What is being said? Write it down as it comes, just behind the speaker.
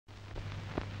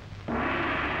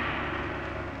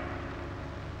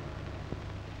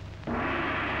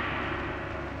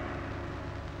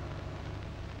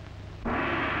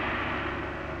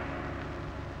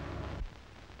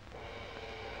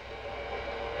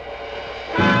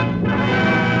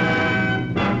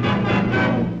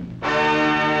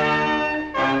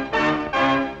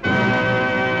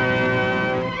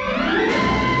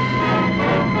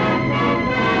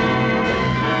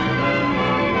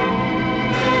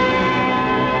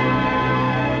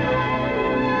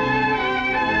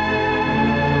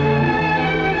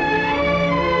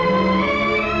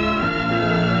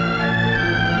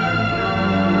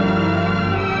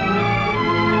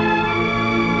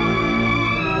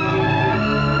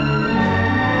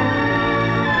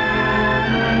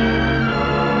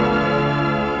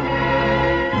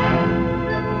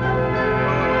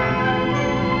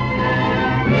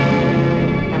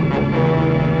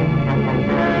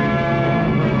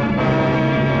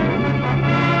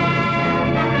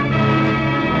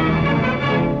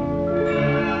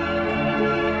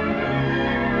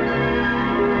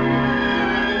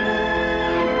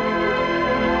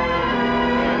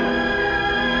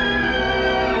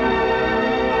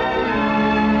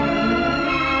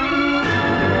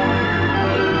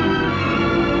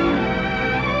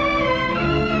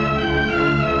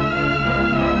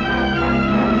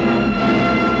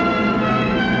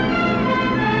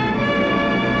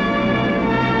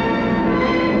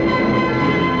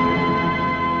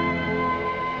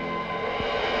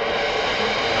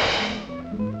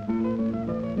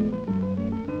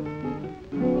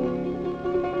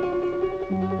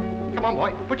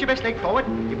Put your best leg forward.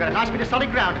 You've got a nice bit of solid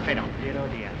ground to fit on. Dear, oh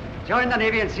dear. Join the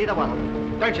Navy and see the world.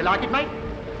 Don't you like it, mate?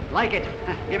 Like it.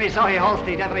 Give me Sohi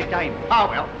Holstein every time. Oh,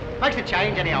 well. Makes a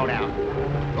change any old hour.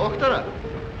 Доктора?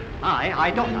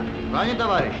 Aye, doctor. Ранен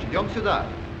товарищ, идем сюда.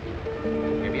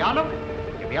 Gibiano?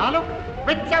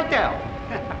 Ritz Hotel.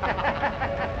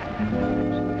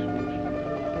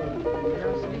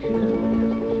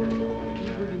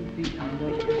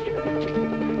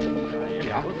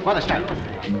 Yeah, what a stone.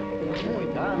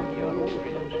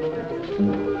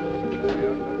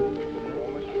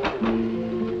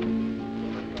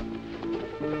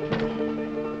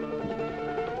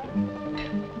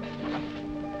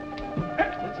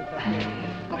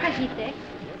 Покажите.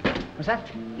 What's that?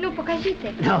 Ну,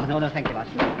 покажите. No, thank you much.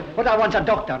 What I want's a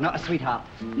doctor, not a sweetheart.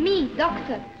 Me,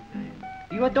 doctor.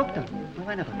 You a doctor? No,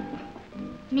 I never.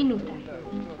 Minuta.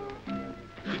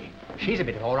 She's a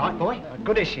bit of all right, boy.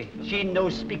 Good is she? She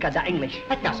knows speak the English.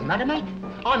 That doesn't matter, mate.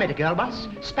 I met a girl once,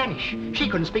 Spanish. She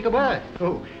couldn't speak a word.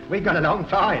 Oh, we got along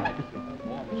fine.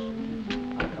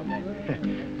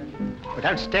 But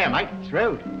don't stare, mate. It's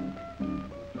rude.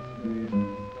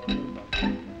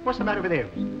 What's the matter with you?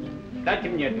 Дайте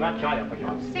мне 2 чая,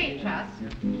 пожалуйста. Сейчас.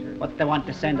 What they want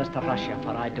to send us to Russia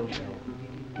for, I don't know.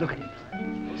 Look at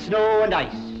it. Snow and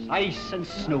ice and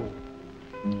snow.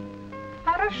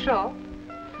 Хорошо.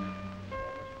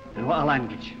 And what a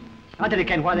language. I don't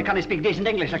know why they can't speak decent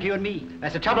English like you and me.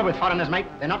 That's the trouble with foreigners, mate.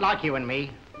 They're not like you and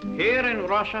me. Here in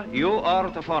Russia, you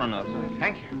are the foreigners.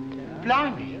 Thank you.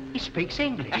 Blimey, he speaks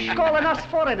English. Calling us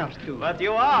foreigners, too. But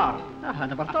you are. Oh, I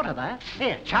never thought of that.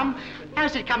 Here, chum,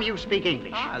 how's it come you speak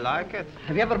English? I like it.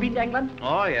 Have you ever been to England?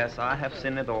 Oh, yes, I have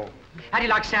seen it all. How do you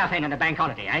like Southend on a bank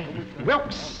holiday, eh?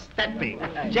 Wilkes, that big.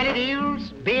 Jelly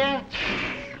deals, beer.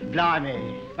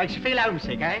 Blimey, makes you feel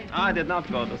homesick, eh? I did not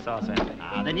go to Southend.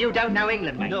 Ah, then you don't know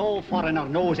England, mate. No foreigner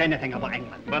knows anything about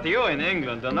England. But you in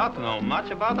England do not know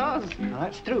much about us. Oh,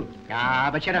 that's true. Ah,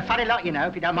 but you're a funny lot, you know,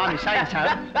 if you don't mind me saying so.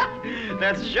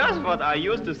 That's just what I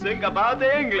used to think about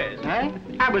the English. Eh?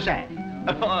 How was that?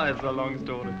 Oh, it's a long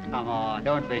story. Come on,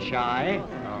 don't be shy.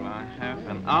 Well, I have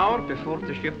an hour before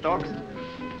the ship docks.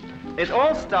 It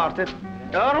all started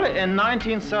early in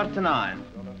 1939.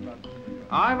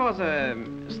 I was a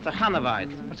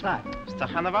Stakhanovite. What's that?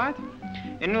 Stakhanovite?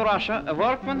 In Russia, a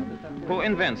workman who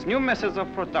invents new methods of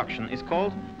production is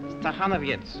called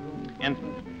Stakhanovets. And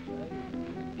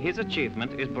his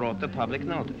achievement is brought to public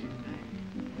notice.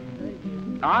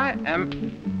 I am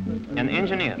an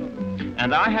engineer,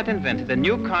 and I had invented a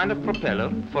new kind of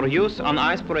propeller for use on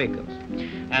icebreakers.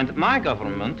 And my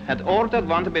government had ordered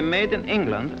one to be made in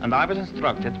England, and I was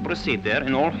instructed to proceed there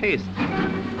in all haste.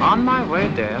 On my way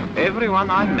there, everyone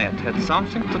I met had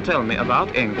something to tell me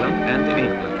about England and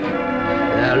England.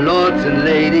 They are lords and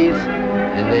ladies,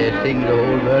 and they think the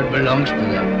whole world belongs to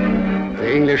them.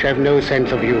 The English have no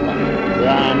sense of humor. They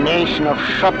are a nation of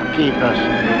shopkeepers.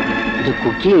 The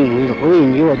cooking will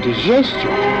ruin your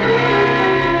digestion.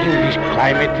 English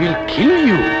climate will kill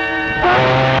you.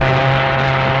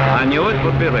 I knew it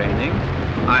would be raining.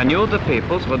 I knew the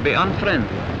peoples would be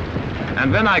unfriendly.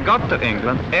 And when I got to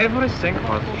England, everything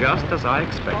was just as I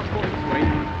expected.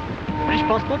 British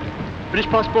passport? British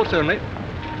passports only.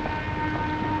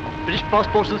 British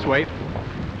passports this way.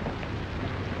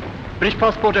 British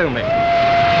passport only.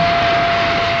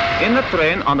 In the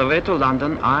train on the way to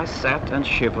London, I sat and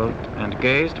shivered and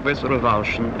gazed with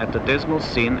revulsion at the dismal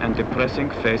scene and depressing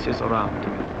faces around me.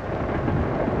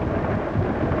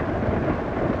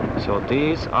 So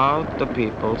these are the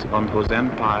peoples on whose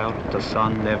empire the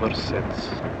sun never sets.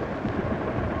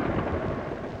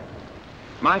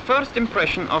 My first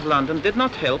impression of London did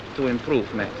not help to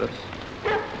improve matters.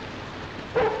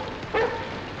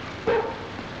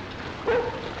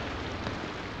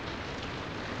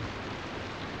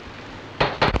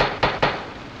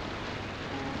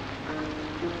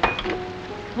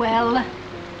 Well?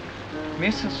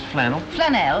 Mrs. Flannel?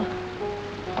 Flanell?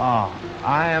 Oh,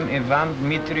 I am Ivan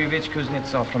Dmitrievich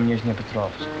Kouznetsoff from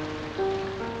Nizhny-Petrovsk.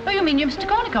 Oh, you mean you're Mr.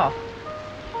 Kornikov?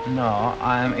 No,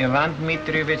 I am Ivan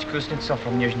Dmitrievich Kouznetsoff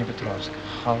from Nizhny-Petrovsk.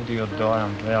 How do you do?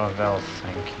 I'm very well,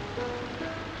 thank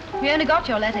you. We only got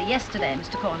your letter yesterday,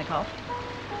 Mr. Kornikov.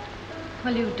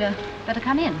 Well, you'd better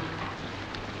come in.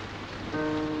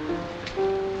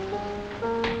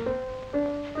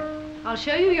 I'll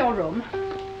show you your room.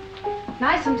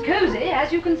 Nice and cozy,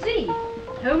 as you can see.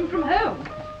 Home from home.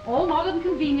 All modern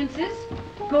conveniences.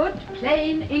 Good,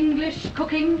 plain English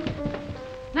cooking.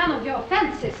 None of your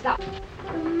fancy stuff.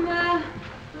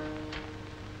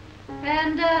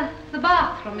 And the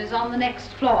bathroom is on the next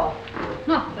floor.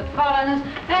 Not that foreigners.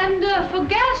 And for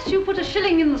gas, you put a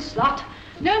shilling in the slot.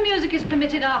 No music is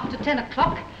permitted after 10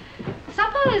 o'clock.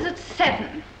 Supper is at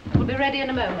 7. We'll be ready in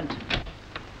a moment.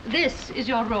 This is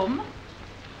your room.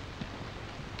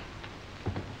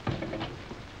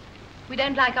 We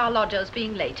don't like our lodgers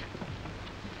being late.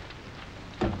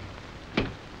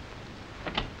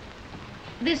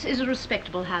 This is a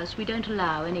respectable house. We don't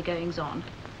allow any goings-on.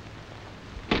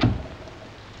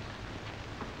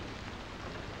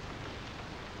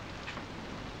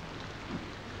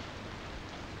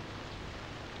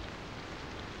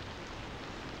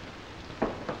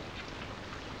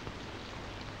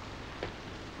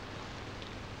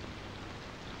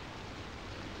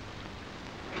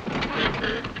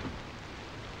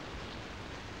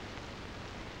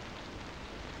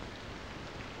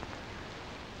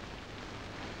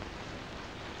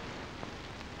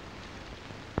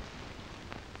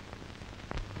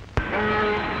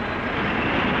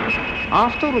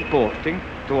 After reporting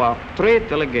to our trade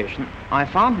delegation, I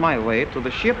found my way to the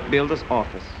shipbuilder's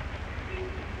office.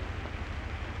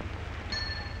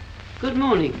 Good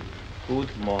morning.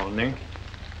 Good morning.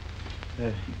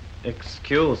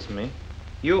 Excuse me.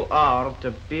 You are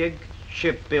the big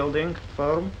shipbuilding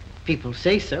firm? People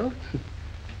say so.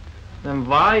 Then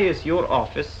why is your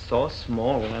office so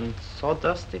small and so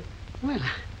dusty? Well,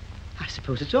 I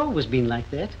suppose it's always been like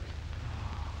that.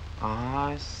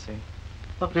 I see.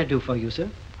 What can I do for you, sir?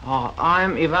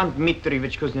 I'm Ivan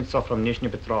Dmitrievich Kouznetsoff from Nizhny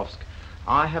Petrovsk.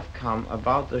 I have come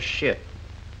about the ship.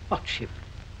 What ship?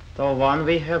 The one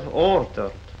we have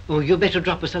ordered. Oh, you better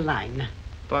drop us a line.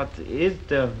 But is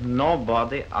there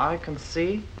nobody I can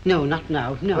see? No, not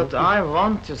now, no. But I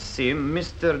want to see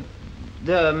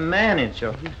the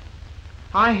manager.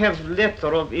 I have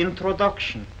letter of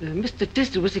introduction. Mr.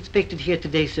 Tisdale was expected here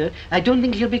today, sir. I don't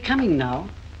think he'll be coming now.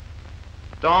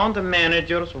 Don't the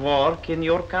managers work in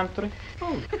your country?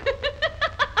 Oh.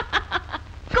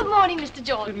 Good morning, Mr.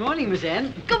 George. Good morning, Miss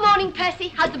Anne. Good morning, Percy.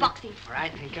 How's the boxing? All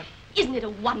right, thank you. Isn't it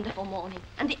a wonderful morning?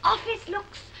 And the office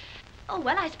looks... Oh,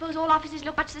 well, I suppose all offices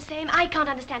look much the same. I can't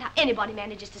understand how anybody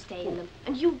manages to stay in them.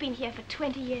 And you've been here for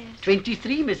 20 years.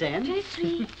 23, Miss Anne.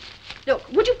 23. Look,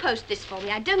 would you post this for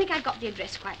me? I don't think I got the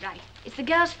address quite right. It's the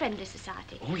Girls' Friendly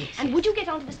Society. Oh, yes. And would you get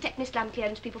onto the Stepney slum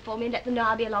clearance people for me and let them know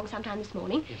I'll be along sometime this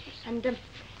morning? Yes. And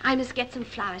I must get some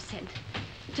flowers sent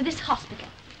to this hospital.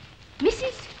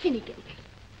 Mrs. Finnegan.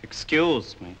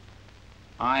 Excuse me.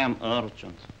 I am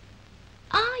urgent.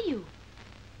 Are you?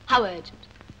 How urgent?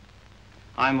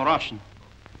 I'm Russian.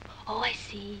 Oh, I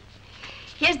see.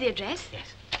 Here's the address. Yes.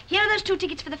 Here are those 2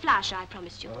 tickets for the flower show I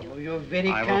promised you. Oh, you're very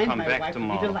I will kind. come My back wife will be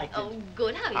tomorrow. delighted. Oh,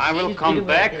 good. How is I will she? come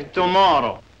back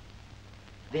tomorrow.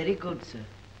 Very good, sir.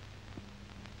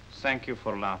 Thank you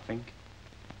for laughing.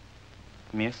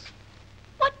 Miss,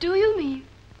 What do you mean?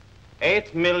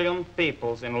 8 million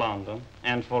peoples in London,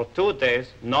 and for 2 days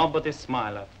nobody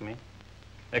smiled at me,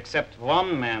 except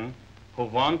one man who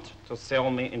want to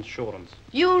sell me insurance.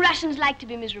 You Russians like to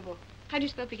be miserable. How do you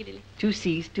spell Piccadilly? 2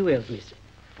 C's, 2 L's, miss.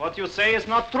 What you say is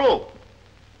not true.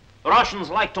 Russians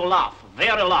like to laugh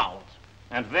very loud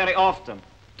and very often.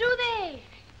 Do they?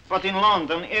 But in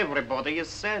London, everybody is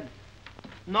sad.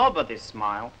 Nobody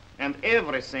smile, and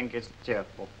everything is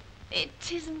cheerful. It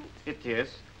isn't. It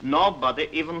is. Nobody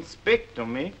even speak to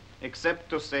me except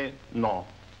to say no.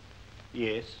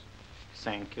 Yes,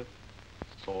 thank you,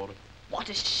 sorry. What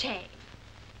a shame.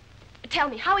 Tell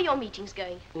me, how are your meetings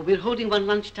going? Well, we're holding one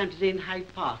lunchtime today in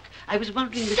Hyde Park. I was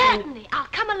wondering... Certainly. I'll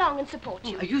come along and support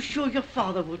you. Are you sure your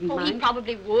father wouldn't Oh, mind? he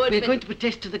probably would, We're but... going to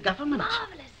protest to the government.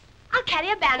 Marvelous. I'll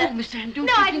carry a banner. Oh, Miss Anne, don't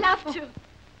No, you I'd think- love Oh. to.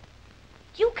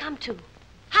 You come too.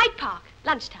 Hyde Park,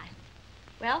 lunchtime.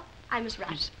 Well, I must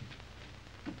rush.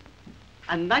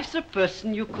 A nicer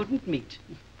person you couldn't meet.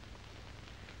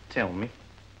 Tell me,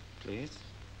 please,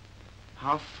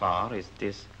 how far is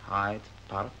this Hyde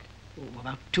Park? Oh,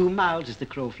 about 2 miles as the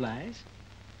crow flies.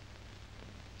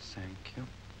 Thank you.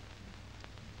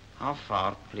 How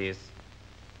far, please,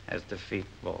 as the feet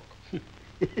walk?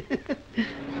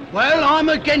 Well, I'm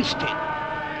against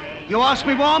it. You ask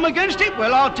me why I'm against it?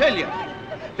 Well, I'll tell you.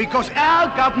 Because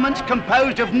our government's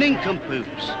composed of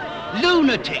nincompoops,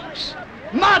 lunatics,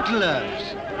 muddlers,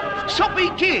 soppy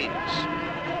kids.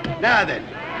 Now then,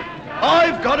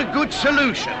 I've got a good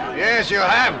solution. Yes, you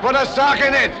have. Put a sock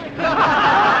in it.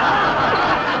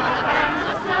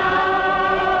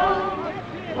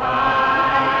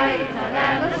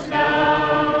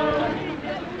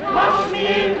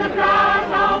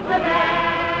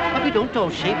 But we don't all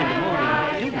shave in the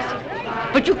morning, do we, sir?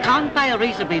 But you can't buy a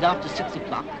razor blade after 6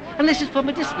 o'clock unless it's for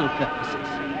medicinal purposes.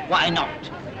 Why not?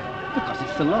 Because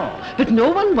it's the law. But no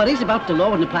one worries about the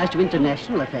law when it applies to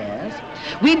international affairs.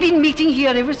 We've been meeting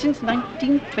here ever since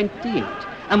 1928.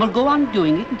 And we'll go on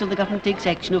doing it until the government takes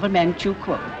action over Manchu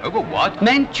Kuo. Over what?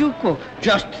 Manchu Kuo.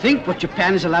 Just think what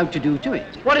Japan is allowed to do to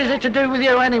it. What is it to do with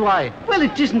you anyway? Well,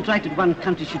 it isn't right that one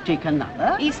country should take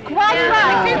another. He's quite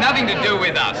right. Nothing to do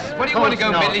with us. What do you want to go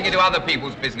meddling into other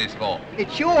people's business for?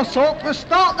 It's your sort to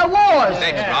start the wars.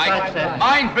 That's right.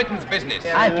 Mind Britain's business.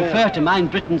 I prefer to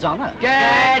mind Britain's honour.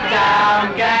 Get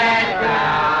down, get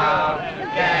down,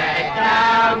 get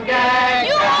down, get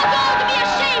You ought all to be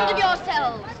ashamed of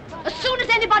yourselves. As soon as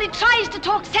anybody tries to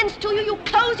talk sense to you, you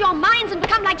close your minds and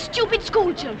become like stupid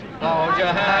schoolchildren. Hold your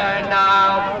hand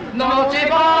now, naughty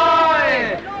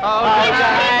boy. Hold It's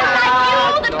your hand people like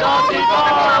you that cause all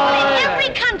the trouble in every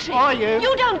country. Are you?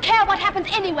 You don't care what happens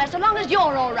anywhere so long as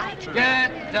you're all right.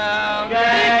 Get down,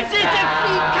 This is a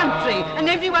free country, and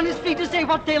everyone is free to say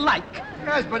what they like.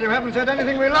 Yes, but you haven't said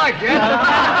anything we like yet.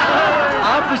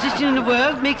 Our position in the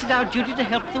world makes it our duty to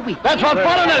help the weak. That's what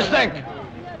foreigners think.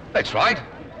 That's right.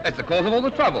 That's the cause of all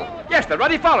the trouble. Yes, they're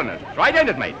ruddy foreigners. Right, ain't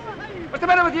it, mate? What's the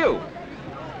matter with you?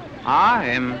 I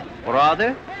am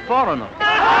rather foreigner.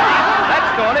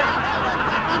 That's call it.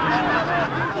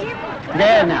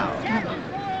 There now.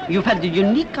 You've had the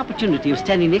unique opportunity of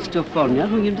standing next to a foreigner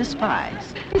whom you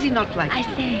despise. Is he not like I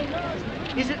you?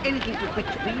 say, Is there anything to which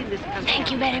we in this country...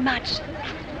 thank you very much.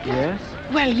 Yes?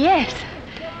 Well, yes.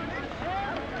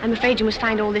 I'm afraid you must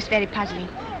find all this very puzzling.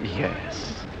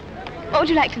 Yes. What would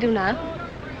you like to do now?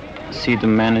 See the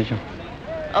manager.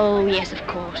 Oh, yes, of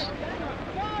course.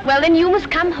 Well, then you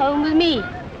must come home with me.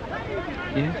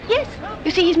 Yes? Yes.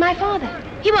 You see, he's my father.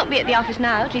 He won't be at the office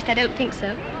now, at least I don't think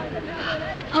so.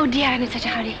 Oh, dear, I'm in such a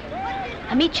hurry.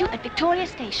 I'll meet you at Victoria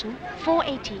Station,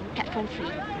 418, platform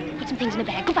 3. Put some things in a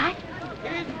bag. Goodbye.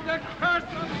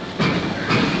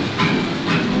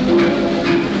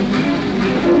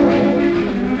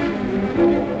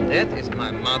 That is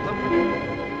my mother.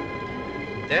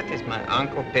 That is my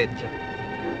Uncle Petya.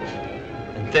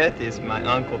 And that is my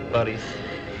Uncle Boris.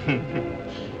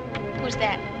 Who's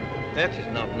that? That is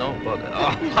not nobody.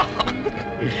 Oh.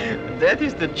 That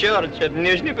is the church at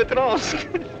Nizhny Petrovsk.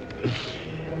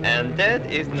 And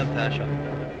that is Natasha.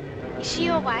 Is she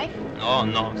your wife? Oh,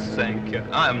 no, thank you.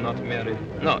 I am not married.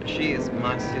 No, she is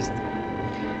my sister.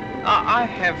 I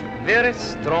have very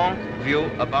strong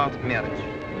view about marriage.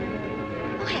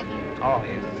 Oh, have you? Oh,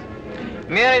 yes.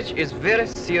 Marriage is very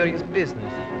serious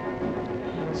business.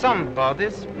 Some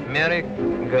bodies marry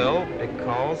girl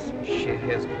because she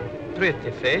has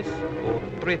pretty face or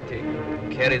pretty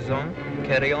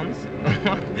carry-ons,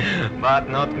 but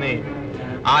not me.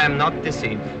 I am not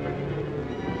deceived.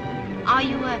 Are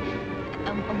you a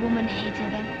woman hater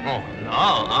then? Oh, no,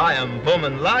 I am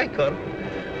woman liker.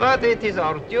 But it is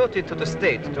our duty to the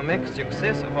state to make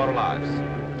success of our lives.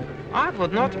 I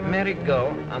would not marry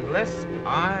girl unless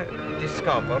I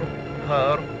discover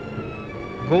her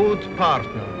good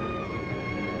partner.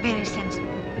 Very sensible.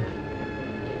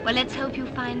 Well, let's hope you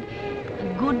find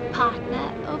a good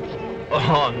partner over here.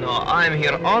 Oh, no, I'm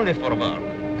here only for work.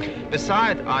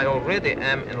 Besides, I already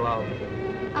am in love.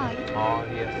 Are you? Oh,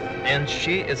 yes. And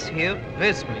she is here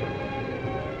with me.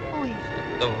 Oh,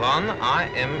 yes. The one I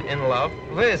am in love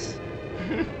with.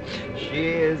 She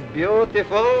is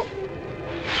beautiful.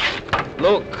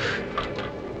 Look.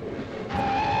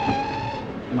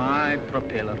 My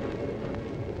propeller.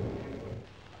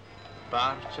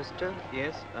 Barchester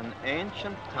is an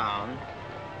ancient town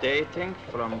dating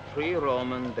from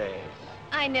pre-Roman days.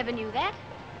 I never knew that.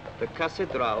 The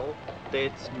cathedral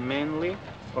dates mainly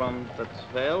from the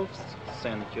 12th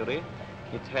century.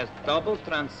 It has double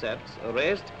transepts, a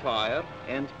raised choir,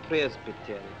 and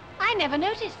presbytery. I never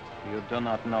noticed. You do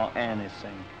not know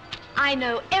anything. I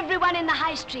know everyone in the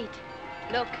high street.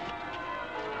 Look.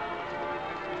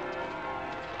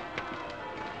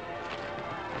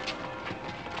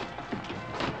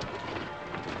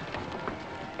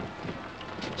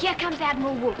 Here comes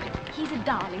Admiral Wolcott. He's a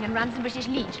darling and runs the British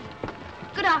Legion.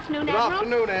 Good afternoon, Admiral.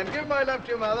 Good afternoon, Anne. Give my love to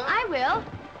your mother. I will.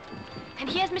 And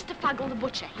here's Mr. Fuggle, the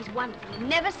butcher. He's wonderful. He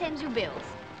never sends you bills.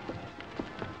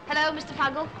 Hello, Mr.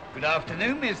 Fuggle. Good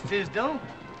afternoon, Miss Tisdale.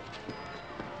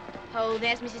 Oh,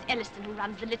 there's Mrs. Elliston, who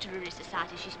runs the Literary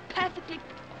Society. She's perfectly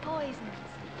poisonous.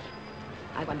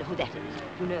 I wonder who that is.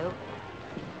 You know?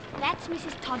 That's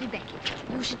Mrs. Toddy Beckett.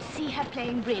 You should see her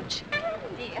playing bridge. Oh,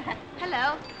 dear.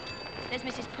 Hello. There's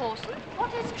Mrs. Pawson.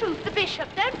 What is truth? The bishop.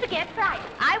 Don't forget Friday.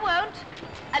 I won't.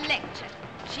 A lecture.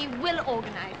 She will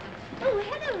organize them. Oh,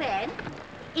 hello, Anne.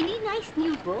 Any nice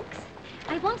new books?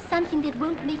 I want something that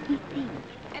won't make me think.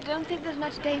 I don't think there's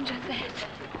much danger of that.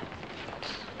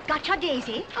 Got your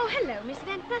daisy? Oh, hello, Miss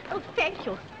Ventnor. Oh, thank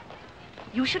you.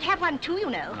 You should have one too, you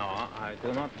know. No, I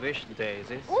do not wish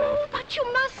daisies. Oh, but you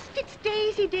must. It's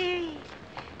Daisy Day.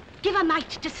 Give a mite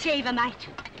to save a mite.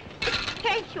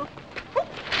 Thank you.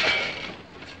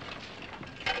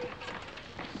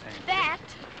 That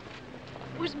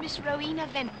was Miss Rowena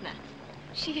Ventnor.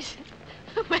 She's,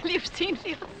 well, you've seen for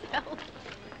yourself.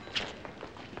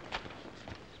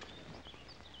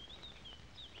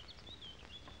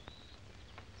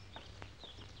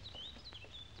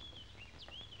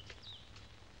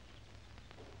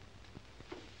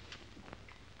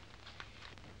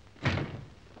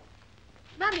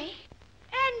 Mummy.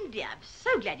 Andy, I'm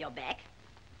so glad you're back.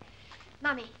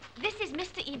 Mummy, this is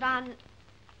Mr. Ivan.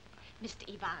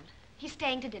 Mr. Ivan. He's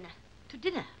staying to dinner. To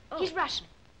dinner? Oh. He's Russian.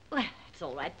 Well, it's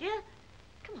all right, dear.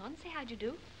 Come on, say how do you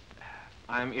do.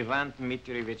 I'm Ivan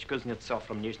Dmitrievich Kouznetsoff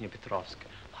from Nizhny Petrovsk.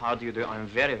 How do you do? I'm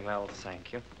very well,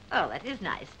 thank you. Oh, that is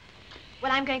nice.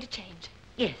 Well, I'm going to change.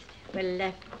 Yes. Well,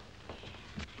 I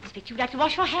expect you'd like to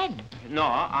wash your hands. No,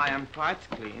 I am quite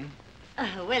clean.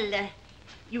 Well,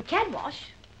 you can wash.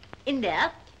 In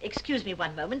there. Excuse me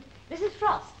one moment. Mrs.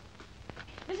 Frost.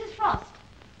 Mrs. Frost.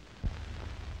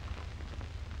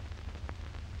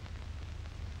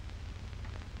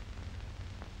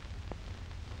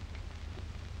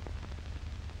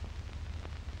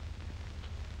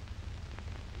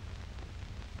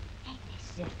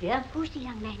 Yes, dear? Who's the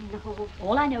young man in the hall?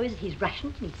 All I know is he's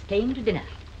Russian and he's staying to dinner.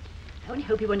 I only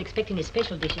hope he won't expect any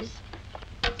special dishes.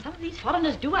 Some of these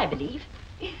foreigners do, I believe.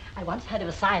 I once heard of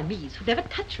a Siamese who'd never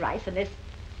touch rice unless...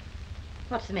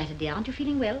 What's the matter, dear? Aren't you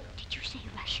feeling well? Did you say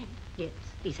Russian? Yes,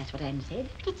 at least that's what Anne said.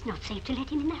 It's not safe to let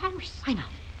him in the house. Why not?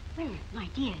 Well, my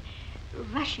dear,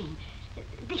 Russian,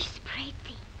 they spread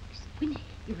things. Winnie,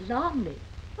 you alarm me.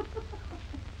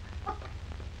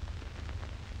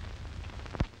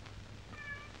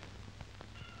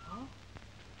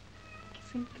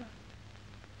 Kisinka.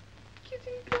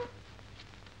 Kisinka.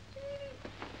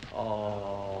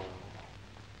 Oh.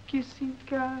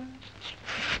 Kisinka.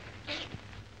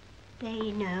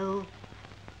 They know.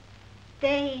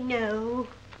 They know.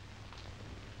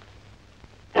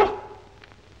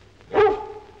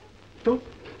 Что?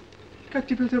 Как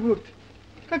тебя зовут?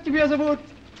 Как тебя зовут?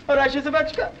 Хорошая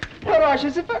собачка.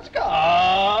 Хорошая собачка.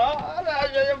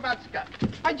 Хорошая собачка.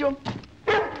 Пойдем.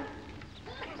 Как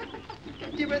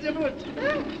тебя зовут?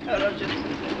 Хорошая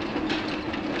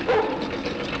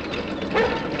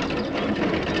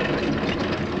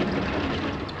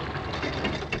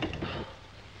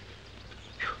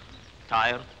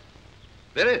Tired?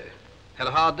 Very. Had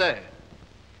a hard day.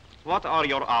 What are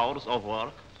your hours of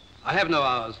work? I have no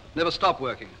hours. Never stop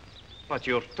working. But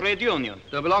your trade union.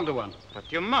 Don't belong to one. But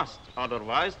you must,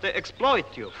 otherwise they exploit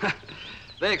you.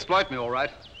 They exploit me, all right.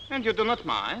 And you do not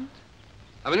mind?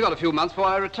 I've only got a few months before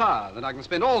I retire. Then I can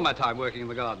spend all my time working in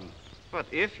the garden. But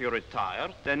if you retire,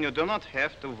 then you do not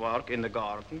have to work in the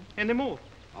garden anymore.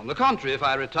 On the contrary, if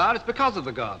I retire, it's because of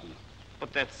the garden.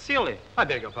 But that's silly. I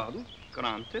beg your pardon.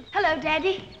 Granted. Hello,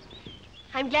 Daddy.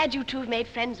 I'm glad you two have made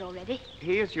friends already.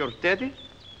 He is your daddy?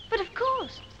 But of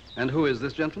course. And who is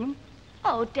this gentleman?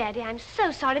 Oh, Daddy, I'm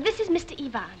so sorry. This is Mr.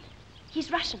 Ivan.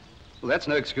 He's Russian. Well, that's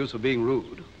no excuse for being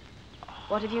rude.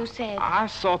 What have you said? I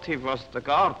thought he was the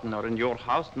gardener in your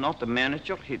house, not the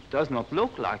manager. He does not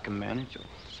look like a manager.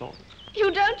 Sorry.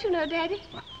 You don't, you know, Daddy.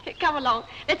 Come along.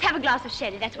 Let's have a glass of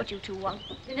sherry. That's what you two want.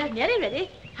 Dinner's nearly ready.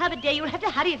 Have a day. You'll have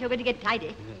to hurry if you're going to get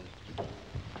tidy.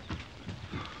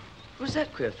 Who's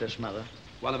that queer fish, Mother?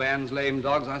 One of Anne's lame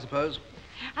dogs, I suppose.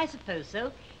 I suppose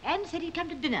so. Anne said he'd come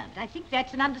to dinner, but I think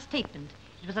that's an understatement.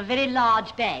 It was a very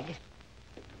large bag.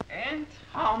 And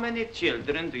how many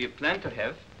children do you plan to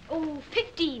have? Oh,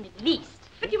 15 at least.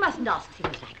 But you mustn't ask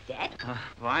things like that.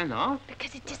 Why not?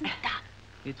 Because it isn't done.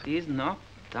 It is not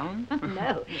done?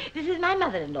 No. This is my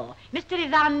mother-in-law, Mr.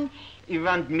 Ivan...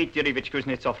 Ivan Dmitrievich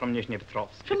Kouznetsoff from Nizhny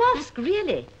Petrovsk. From Omsk,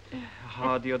 really?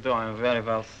 How do you do? I'm very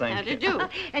well, thank How do you do?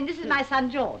 And this is my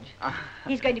son, George.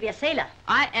 He's going to be a sailor.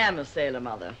 I am a sailor,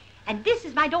 Mother. And this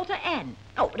is my daughter, Anne.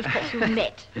 Oh, but of course you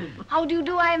met. How do you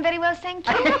do? I am very well, thank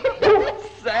you.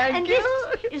 And this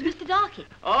is Mr. Darky.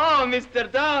 Oh,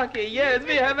 Mr. Darky, yes,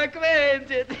 we have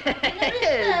acquainted.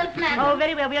 Oh,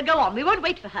 very well, we'll go on. We won't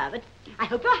wait for her, but I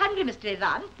hope you're hungry, Mr.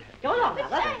 Ivan. Go along,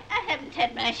 Mother. I haven't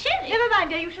had my sherry. Never mind,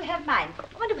 dear, you shall have mine. I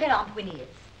wonder where Aunt Winnie is.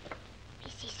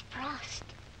 Mrs. Frost.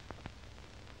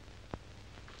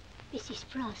 Mrs.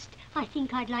 Frost, I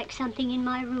think I'd like something in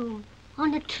my room.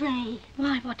 On a tray.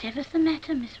 Why, whatever's the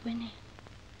matter, Miss Winnie?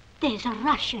 There's a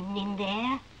Russian in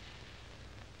there.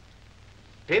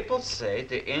 People say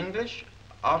the English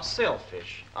are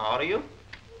selfish. Are you?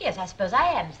 Yes, I suppose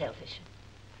I am selfish.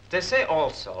 They say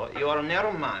also you are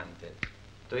narrow-minded.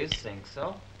 Do you think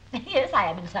so? Yes, I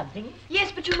am in something.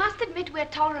 Yes, but you must admit we're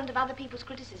tolerant of other people's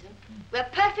criticism. We're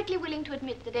perfectly willing to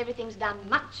admit that everything's done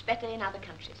much better in other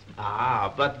countries.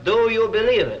 Ah, but do you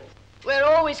believe it? We're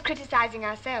always criticizing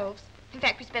ourselves. In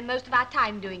fact, we spend most of our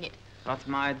time doing it. But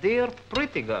my dear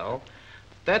pretty girl,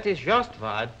 that is just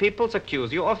why people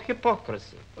accuse you of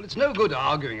hypocrisy. Well, it's no good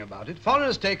arguing about it.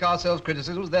 Foreigners take our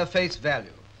self-criticism as their face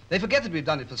value. They forget that we've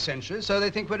done it for centuries, so they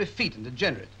think we're effete and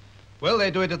degenerate. Well,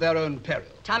 they do it at their own peril.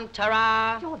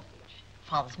 Tam-tara! George,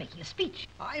 Father's making a speech.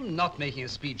 I'm not making a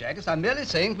speech, Agnes. I'm merely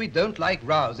saying we don't like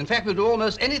rows. In fact, we'll do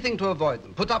almost anything to avoid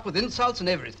them. Put up with insults and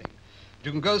everything.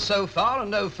 You can go so far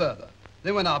and no further.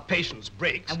 Then when our patience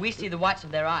breaks... And we see the whites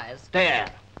of their eyes. There.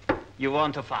 You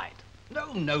want to fight?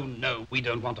 No, no, no. We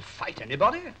don't want to fight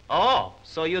anybody. Oh,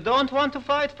 so you don't want to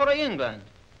fight for England?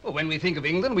 Well, when we think of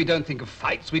England, we don't think of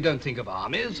fights. We don't think of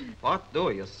armies. What do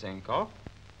you think of?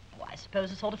 Oh, I suppose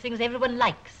the sort of things everyone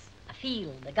likes. A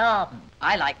field, a garden.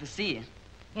 I like the sea.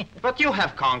 But you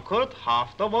have conquered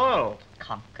half the world.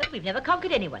 Conquered? We've never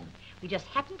conquered anyone. We just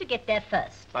happened to get there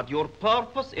first. But your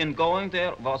purpose in going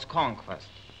there was conquest.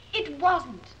 It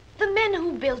wasn't. The men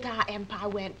who built our empire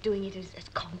weren't doing it as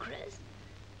conquerors.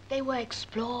 They were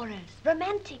explorers,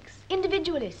 romantics,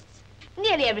 individualists.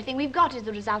 Nearly everything we've got is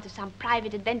the result of some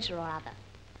private adventure or other.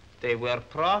 They were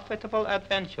profitable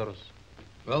adventures.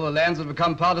 Well, the lands that have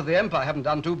become part of the empire haven't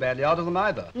done too badly out of them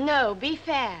either. No, be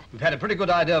fair. We've had a pretty good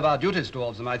idea of our duties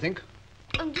towards them, I think.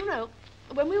 And you know,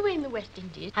 when we were in the West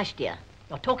Indies... Hush, dear.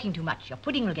 You're talking too much. Your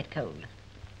pudding will get cold.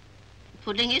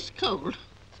 Pudding is cold.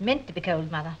 It's meant to be cold,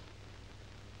 Mother.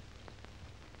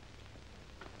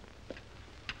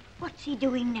 What's he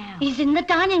doing now? He's in the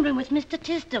dining room with Mr.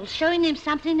 Tisdall, showing him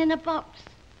something in a box.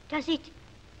 Does it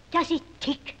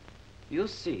tick? You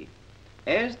see,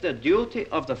 as the duty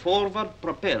of the forward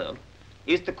propeller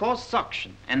is to cause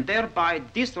suction and thereby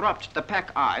disrupt the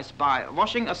pack ice by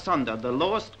washing asunder the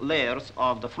lowest layers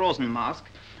of the frozen mask,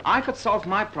 I could solve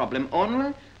my problem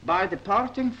only by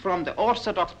departing from the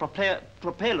orthodox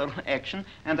propeller action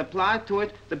and apply to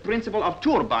it the principle of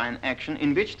turbine action,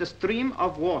 in which the stream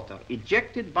of water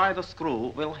ejected by the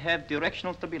screw will have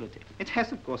directional stability. It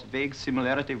has, of course, vague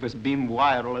similarity with beam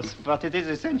wireless, but it is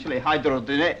essentially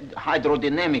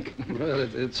hydrodynamic. Well,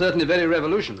 it's certainly very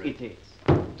revolutionary. It is.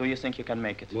 Do you think you can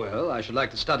make it? Well, I should like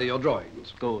to study your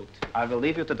drawings. Good. I will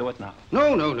leave you to do it now.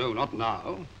 No, no, no, not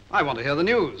now. I want to hear the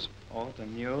news. Oh, the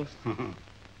news?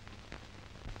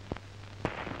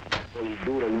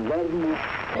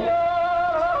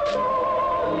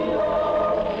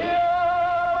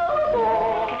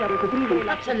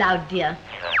 Not so loud, dear.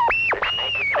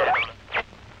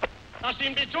 Das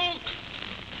in Bezug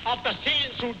auf das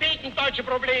sudetendeutsche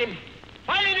Problem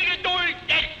meine Geduld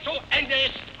jetzt zu Ende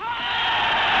ist.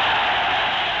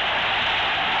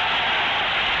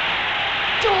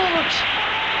 George!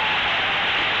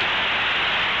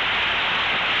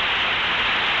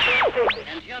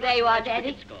 There you are,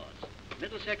 Daddy. Scores.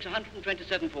 Middlesex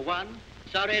 127 for 1,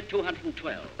 Surrey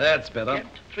 212. That's better. Kent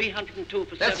 302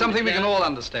 for 7. That's something we can all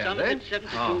understand, Somerset eh?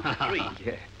 72 for 3.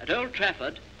 Yeah. At Old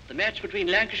Trafford, the match between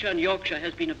Lancashire and Yorkshire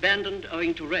has been abandoned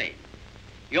owing to rain.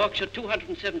 Yorkshire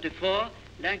 274,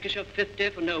 Lancashire 50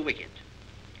 for no wicket.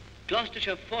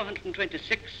 Gloucestershire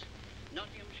 426,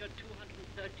 Nottinghamshire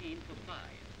 213 for 5.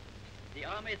 The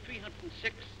Army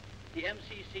 306, the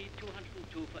MCC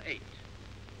 202 for 8.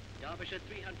 Derbyshire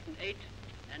 308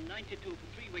 and 92 for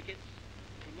 3 wickets.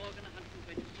 Morgan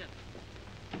 127.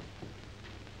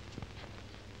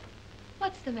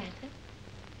 What's the matter?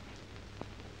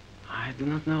 I do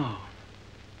not know.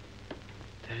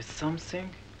 There is something.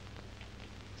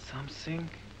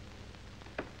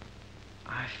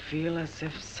 I feel as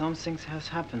if something has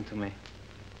happened to me.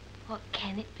 What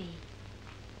can it be?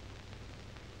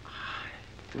 I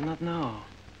do not know.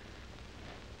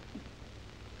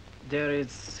 There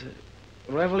is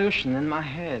revolution in my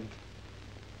head.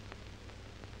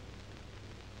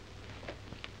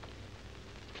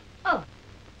 Oh.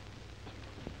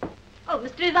 Oh,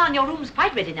 Mr. Ivan, your room's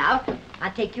quite ready now.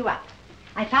 I'll take you up.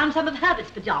 I found some of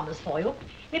Herbert's pajamas for you.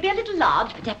 Maybe a little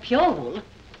large, but they're pure wool.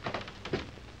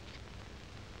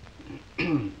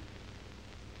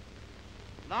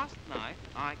 Last night,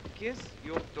 I kissed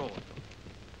your daughter.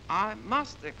 I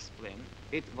must explain,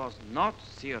 it was not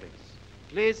serious.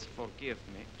 Please forgive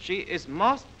me. She is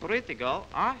most pretty girl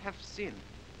I have seen.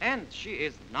 And she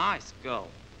is nice girl.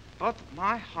 But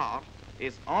my heart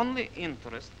is only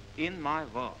interested in my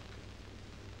work.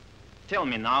 Tell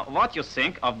me now what you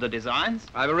think of the designs.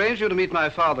 I've arranged you to meet my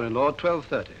father-in-law at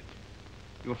 12:30.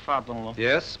 Your father-in-law?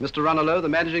 Yes, Mr. Runnelow, the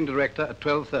managing director, at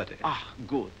 12:30. Ah,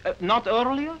 good. Not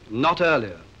earlier? Not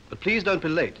earlier. But please don't be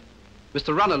late.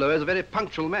 Mr. Runnelow is a very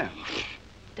punctual man.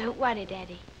 Don't worry,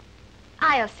 Daddy.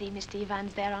 I'll see Mr.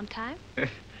 Evans there on time.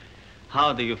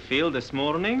 How do you feel this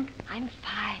morning? I'm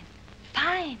fine.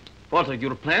 Fine. What are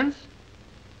your plans?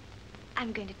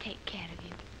 I'm going to take care of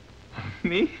you.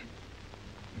 Me?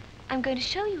 I'm going to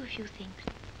show you a few things.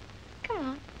 Come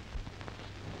on.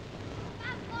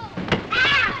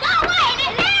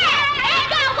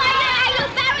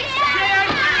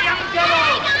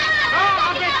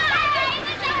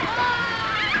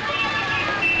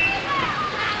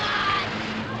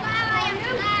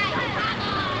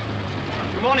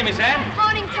 Good morning, Miss Anne.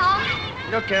 Morning, Tom.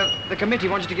 Look, the committee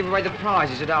wants you to give away the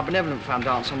prizes at our benevolent fund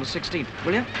dance on the 16th.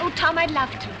 Will you? Oh, Tom, I'd love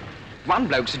to. One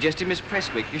bloke suggested Miss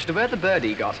Prestwick. You should have heard the bird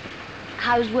he got.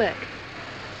 How's work?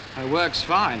 Her work's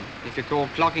fine. If you call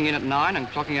clocking in at 9 and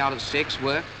clocking out at 6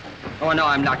 work. Oh, I know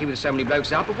I'm lucky with so many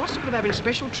blokes out, but what's the good of having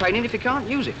special training if you can't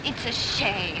use it? It's a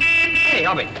shame. Hey,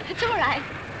 Hobby. It's all right.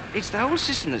 It's the whole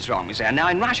system that's wrong, Miss Anne. Now,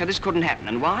 in Russia, this couldn't happen.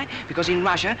 And why? Because in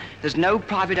Russia, there's no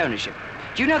private ownership.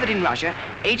 Do you know that in Russia,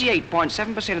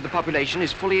 88.7% of the population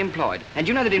is fully employed? And do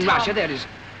you know that in Tom, Russia, there is...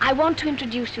 I want to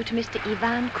introduce you to Mr.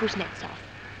 Ivan Kouznetsoff.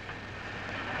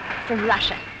 From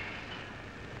Russia.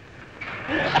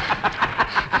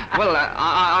 Well,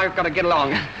 I've got to get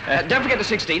along. Don't forget the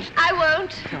 16th. I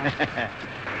won't.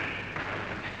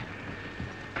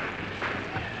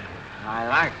 I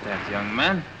like that young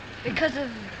man. Because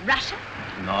of Russia?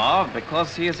 No,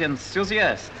 because he is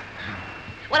enthusiast.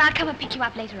 Well, I'll come and pick you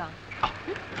up later on.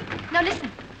 Now,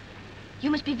 listen.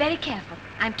 You must be very careful.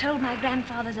 I'm told my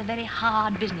grandfather's a very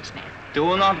hard businessman.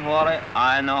 Do not worry.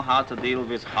 I know how to deal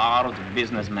with hard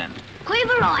businessmen.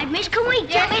 Quiver ride, miss. Can we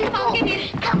jump in?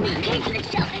 Come on, kids, let's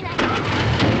jump in.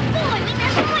 Boy, we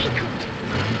must wake.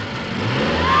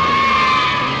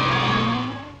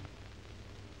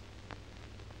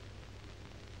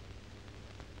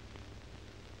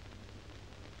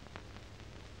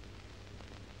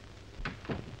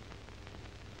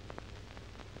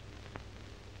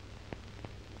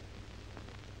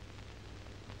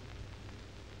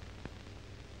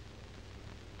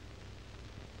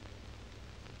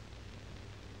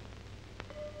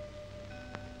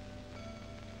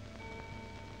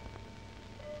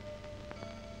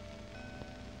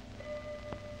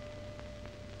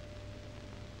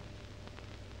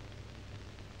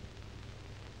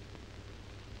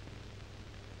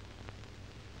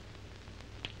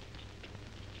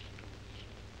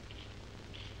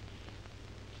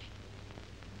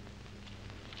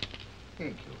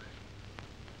 Thank you.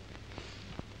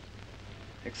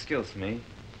 Excuse me.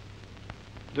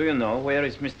 Do you know where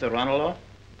is Mr. Ranelagh?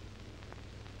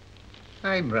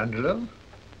 I'm Ranelagh.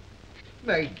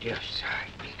 My dear sir, I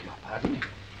beg your pardon.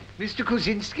 Mr.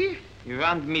 Kozinski?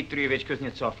 Ivan Dmitrievich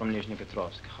Kouznetsoff from Nizhny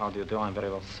Petrovsk. How do you do? I'm very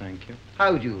well, thank you.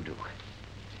 How do you do?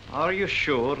 Are you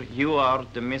sure you are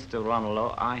the Mr.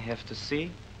 Ranelagh I have to see?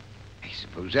 I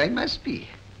suppose I must be.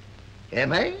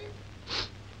 Am I?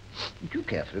 Do you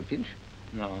care for a pinch?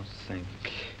 No, thank you.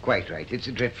 Quite right. It's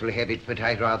a dreadful habit, but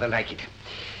I rather like it.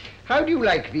 How do you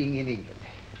like being in England?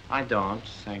 I don't,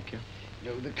 thank you.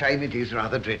 No, the climate is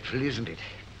rather dreadful, isn't it?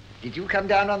 Did you come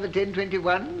down on the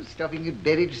 10:21, stopping at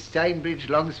Berridge, Steinbridge,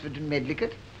 Longsford and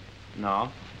Medlicott?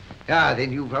 No. Ah,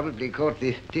 then you probably caught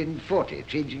the 10:40,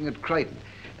 changing at Croydon,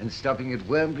 and stopping at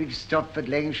Wormbridge, Stopford,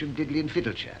 Langham, Diddley and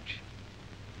Fiddlechurch.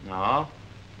 No.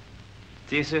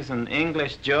 This is an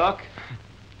English joke.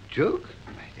 Joke?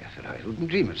 My dear fellow, I wouldn't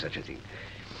dream of such a thing.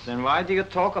 Then why do you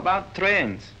talk about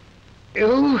trains?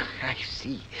 Oh, I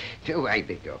see. No, I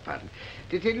beg your pardon.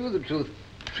 To tell you the truth,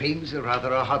 trains are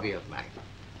rather a hobby of mine.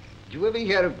 Did you ever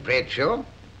hear of Bradshaw?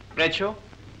 Bradshaw?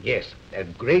 Yes, a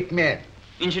great man.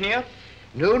 Engineer?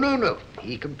 No, no, no.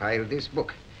 He compiled this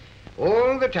book.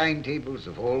 All the timetables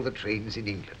of all the trains in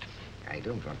England. I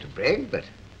don't want to brag, but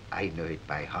I know it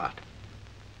by heart.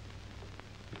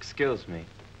 Excuse me.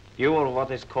 You are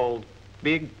what is called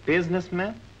big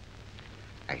businessman?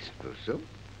 I suppose so.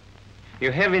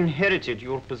 You have inherited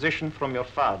your position from your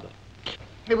father.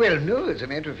 Well, no, as a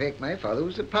matter of fact, my father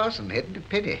was a parson, hadn't a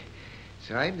penny.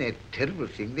 So I'm that terrible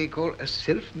thing they call a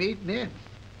self-made man.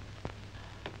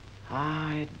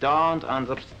 I don't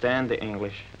understand the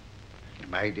English.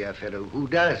 My dear fellow, who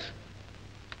does?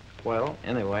 Well,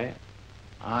 anyway,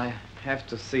 I have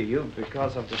to see you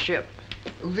because of the ship.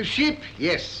 Oh, the ship?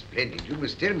 Yes, splendid. You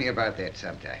must tell me about that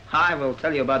sometime. I will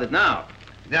tell you about it now.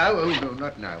 Now? Oh, no,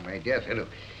 not now, my dear fellow.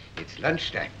 It's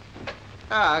lunchtime.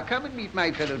 Ah, come and meet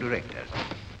my fellow directors.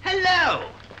 Hello!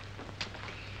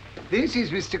 This is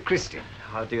Mr. Christian.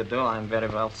 How do you do? I'm very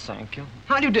well, thank you.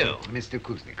 How do you do? Mr.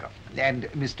 Kouznetsoff and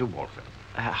Mr. Walford.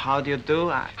 How do you do?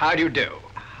 How do you do?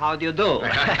 How do you do?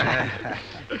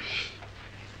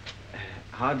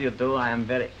 How do you do? I am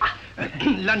very...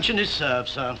 Luncheon is served,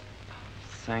 sir.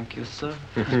 Thank you, sir.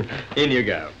 In you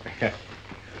go.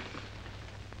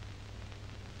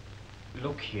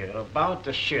 Look here, about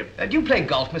the ship. Do you play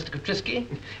golf, Mr. Kutrisky?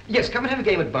 Yes, come and have a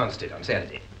game at Bemused on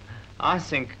Saturday. I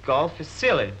think golf is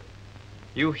silly.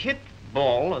 You hit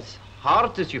ball as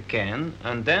hard as you can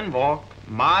and then walk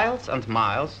miles and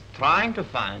miles trying to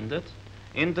find it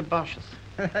in the bushes.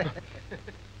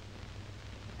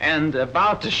 And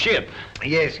about the ship.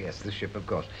 Yes, the ship, of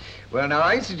course. Well, now,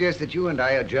 I suggest that you and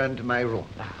I adjourn to my room.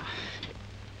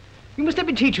 You must let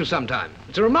me teach you sometime.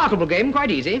 It's a remarkable game, quite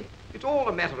easy. It's all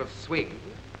a matter of swing.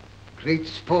 Great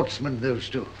sportsmen, those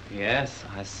two. Yes,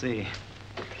 I see.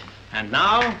 And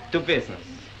now to business.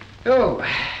 Oh,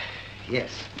 yes.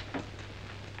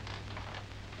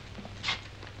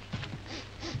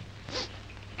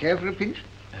 Care for a pinch?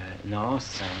 No,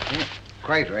 thank you.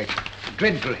 Quite right.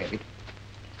 Dreadful habit.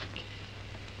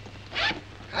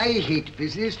 I hate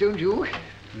business, don't you?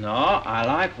 No, I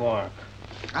like work.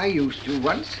 I used to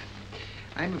once.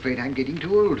 I'm afraid I'm getting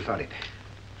too old for it.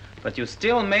 But you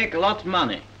still make a lot of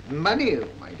money. Money? Oh,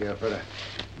 my dear fellow.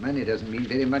 Money doesn't mean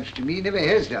very much to me, never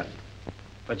has done.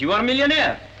 But you are a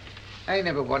millionaire. I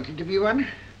never wanted to be one.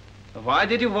 Why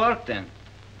did you work then?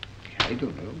 I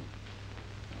don't know.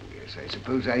 Oh, yes, I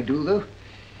suppose I do, though.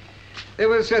 There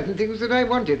were certain things that I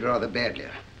wanted rather badly.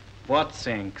 What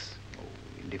things? Oh,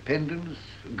 independence,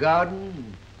 a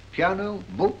garden, piano,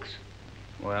 books.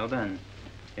 Well then,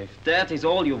 if that is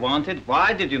all you wanted,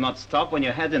 why did you not stop when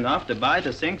you had enough to buy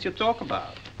the things you talk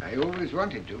about? I always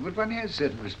wanted to, but one has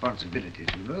certain responsibilities,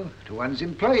 you know, to one's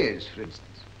employers, for instance.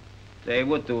 They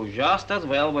would do just as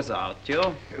well without you.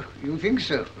 You think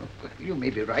so? You may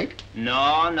be right.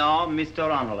 No,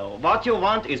 Mr. Anatole. What you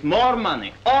want is more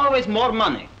money, always more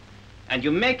money. And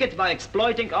you make it by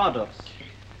exploiting others.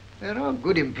 There are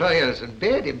good employers and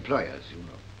bad employers, you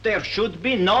know. There should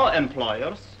be no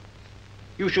employers.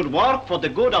 You should work for the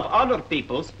good of other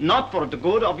peoples, not for the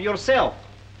good of yourself.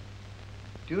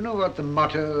 Do you know what the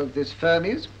motto of this firm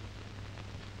is?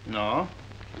 No.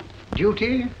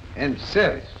 Duty and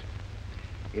service.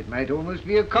 It might almost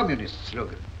be a communist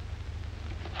slogan.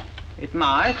 It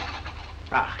might.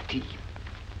 Ah, tea.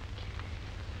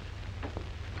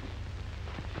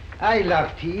 I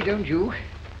love tea, don't you?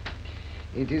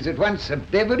 It is at once a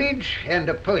beverage and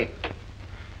a poem.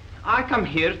 I come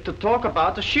here to talk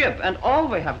about the ship, and all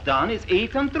we have done is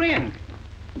eat and drink.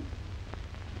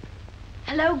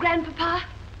 Hello, Grandpapa.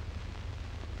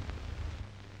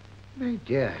 My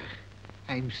dear,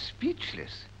 I'm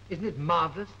speechless. Isn't it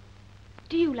marvelous?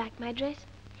 Do you like my dress?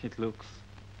 It looks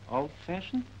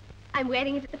old-fashioned. I'm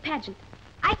wearing it at the pageant.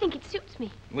 I think it suits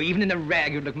me. Well, even in a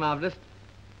rag, you'd look marvelous.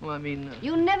 Well, I mean...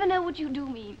 You'll never know what you do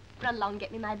mean. Run along,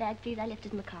 get me my bag, please. I left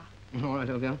it in the car. All right,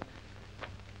 I'll go.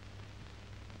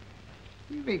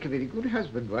 You'll make a very good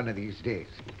husband one of these days.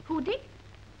 Who, Dick?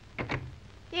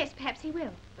 Yes, perhaps he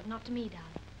will, but not to me, darling.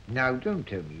 Now, don't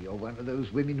tell me you're one of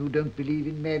those women who don't believe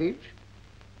in marriage.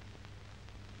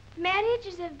 Marriage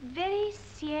is a very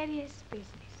serious business.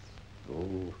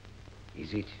 Oh,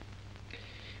 is it?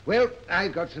 Well,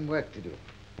 I've got some work to do.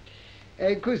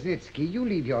 Kouznetsoff, you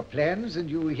leave your plans and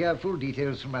you'll hear full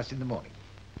details from us in the morning.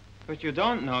 But you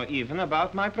don't know even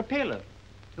about my propeller.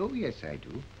 Oh, yes, I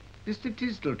do. Mr.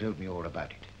 Tisdall told me all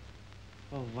about it.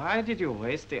 Well, why did you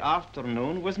waste the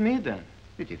afternoon with me then?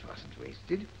 But it wasn't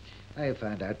wasted. I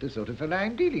found out the sort of fellow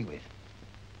I'm dealing with.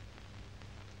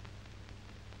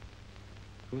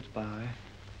 Goodbye.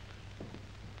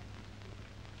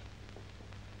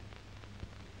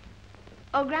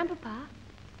 Oh, Grandpapa,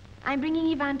 I'm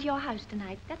bringing Ivan to your house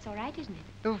tonight. That's all right, isn't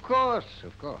it? Of course,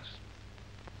 of course.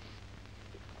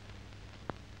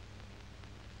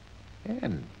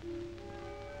 Anne,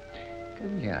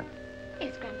 come here.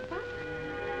 Yes, Grandpapa.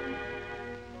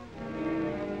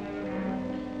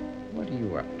 What are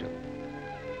you up to?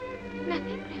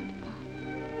 Nothing, Grandpapa.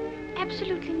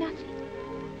 Absolutely nothing.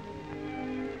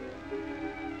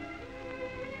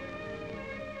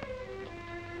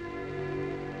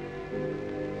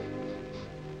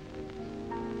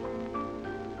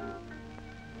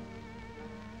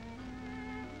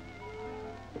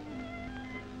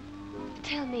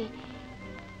 Tell me,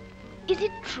 is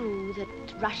it true that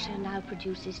Russia now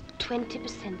produces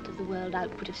 20% of the world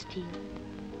output of steel?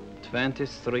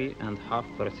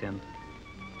 23.5%.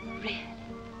 Really?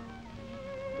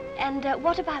 And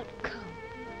what about coal?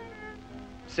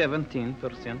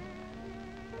 17%.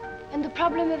 And the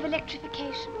problem of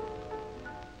electrification?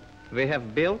 We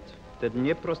have built the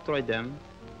Dnieprostroi Dam,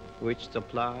 which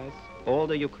supplies all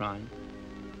the Ukraine.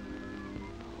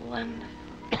 Wonderful.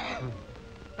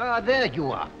 Ah, there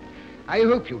you are. I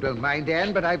hope you don't mind,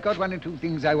 Anne, but I've got one or two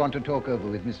things I want to talk over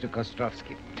with Mr.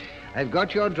 Kostrovsky. I've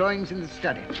got your drawings in the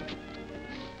study.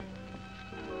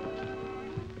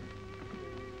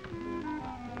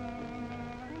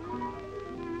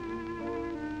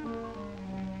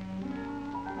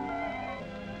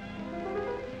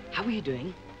 How are you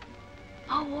doing?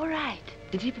 Oh, all right.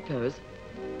 Did he propose?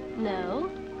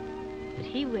 No, but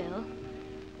he will.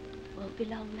 Won't be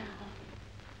long now.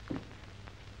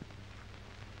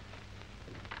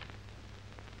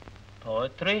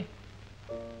 Poetry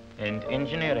and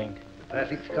engineering.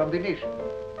 Perfect combination.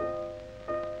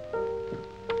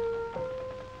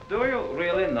 Do you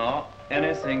really know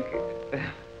anything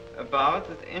about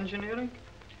engineering?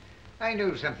 I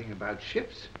know something about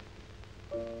ships.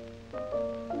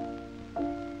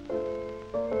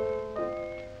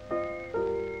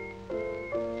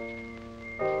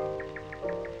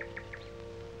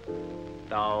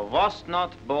 Thou wast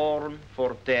not born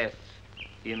for death,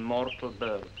 immortal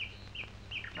bird.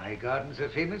 My gardens are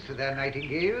famous for their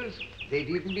nightingales. They've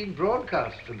even been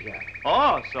broadcast from here.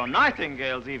 Oh, so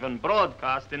nightingales even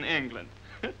broadcast in England.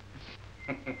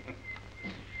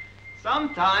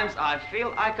 Sometimes I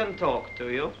feel I can talk to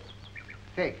you.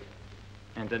 Thank you.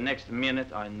 And the next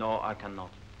minute I know I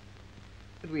cannot.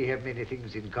 But we have many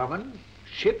things in common.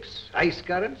 Ships, ice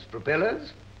currents,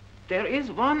 propellers. There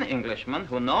is one Englishman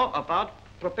who knows about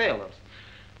propellers.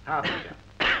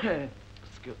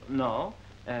 No,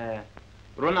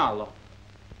 Ronaldo.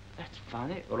 That's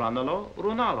funny.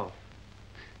 Ronaldo.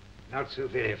 Not so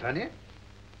very funny.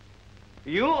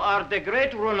 You are the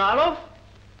great Ronaldo?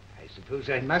 I suppose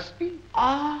I must be.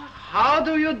 Ah, how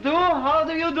do you do? How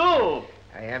do you do?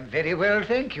 I am very well,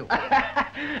 thank you.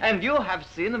 And you have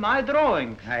seen my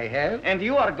drawing. I have. And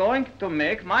you are going to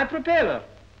make my propeller.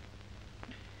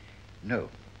 No.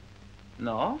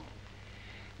 No?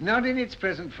 Not in its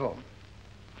present form.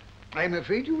 I'm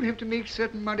afraid you will have to make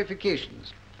certain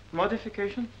modifications.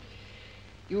 Modification?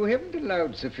 You haven't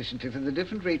allowed sufficiently for the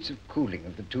different rates of cooling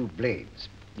of the two blades.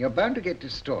 You're bound to get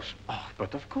distortion. Oh,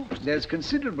 but of course. There's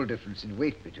considerable difference in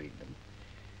weight between them.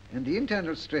 And the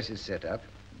internal stresses set up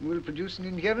will produce an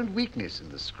inherent weakness in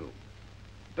the screw.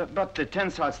 But the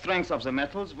tensile strength of the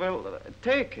metals will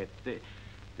take it.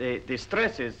 The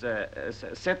stresses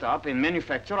set up in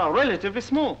manufacture are relatively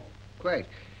small. Quite.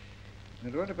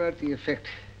 And what about the effect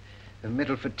of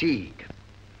metal fatigue?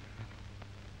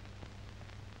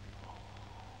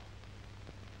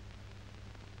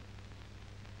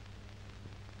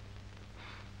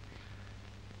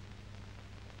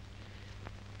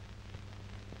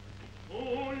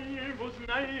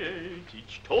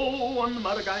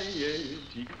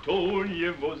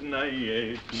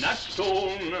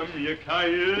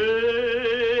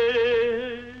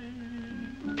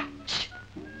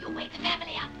 You'll wake the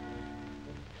family up.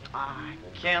 I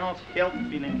cannot help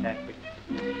feeling happy.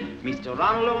 Mr.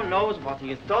 Ronaldo knows what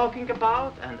he is talking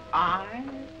about, and I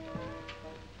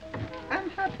am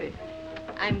happy.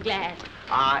 I'm glad.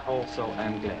 I also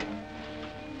am glad.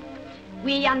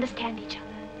 We understand each other.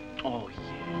 Oh,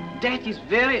 yeah. That is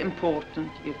very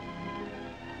important. Yeah.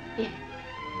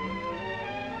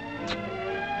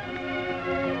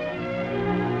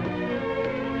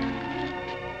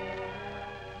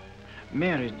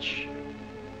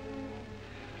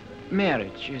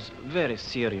 Marriage is very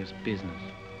serious business.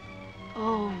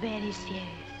 Oh, very serious.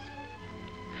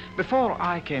 Before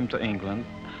I came to England,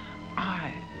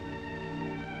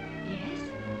 Yes?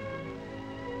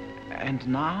 And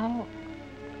now?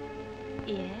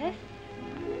 Yes?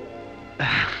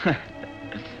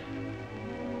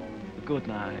 Good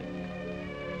night.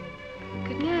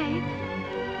 Good night.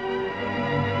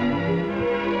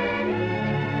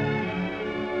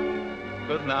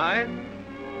 Good night.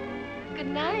 Good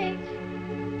night.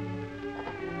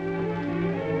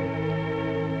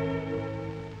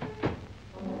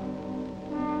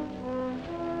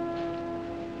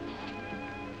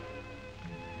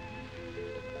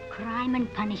 Crime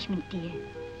and Punishment, dear.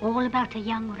 All about a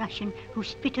young Russian who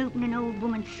split open an old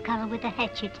woman's skull with a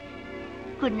hatchet.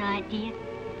 Good night, dear.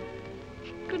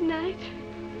 Good night.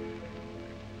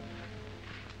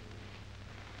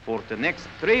 For the next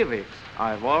 3 weeks,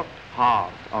 I worked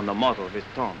hard on the model with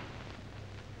Tom.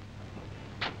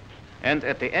 And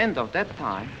at the end of that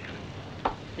time...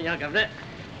 Yeah, Governor.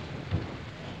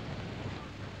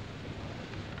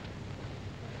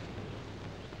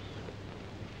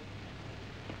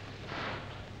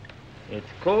 It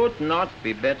could not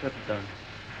be better done.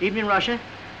 Even in Russia?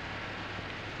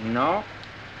 No,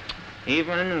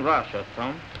 even in Russia,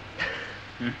 Tom.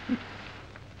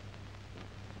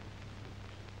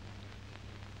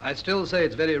 I still say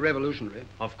it's very revolutionary.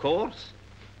 Of course.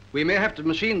 We may have to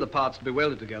machine the parts to be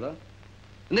welded together,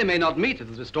 And they may not meet if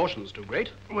the distortion's too great.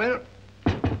 Well,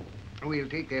 we'll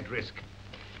take that risk.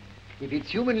 If it's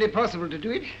humanly possible to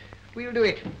do it, we'll do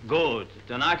it. Good.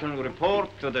 Then I can report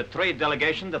to the trade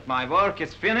delegation that my work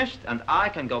is finished and I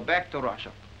can go back to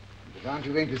Russia. But aren't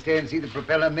you going to stay and see the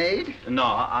propeller made? No,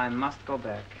 I must go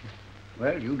back.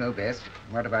 Well, you know best.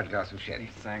 What about a glass of sherry?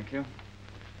 Thank you.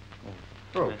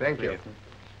 Oh, thank you.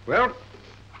 Well,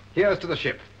 here's to the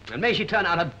ship. And may she turn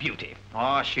out a beauty.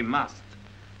 Oh, she must.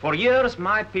 For years,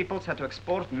 my peoples had to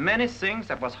export many things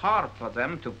that was hard for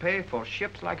them to pay for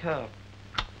ships like her.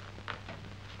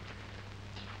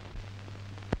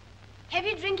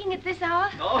 Heavy drinking at this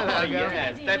hour? Oh,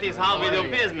 yes. That is how we do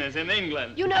business in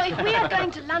England. You know, if we are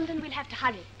going to London, we'll have to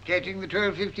hurry. Catching the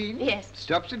 12:15? Yes.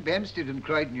 Stops at Bamstead and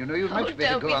Croydon. You know, you'd much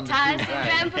better don't go be on the tiresome, cruise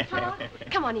line. Grandpapa.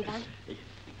 Come on, Ivan.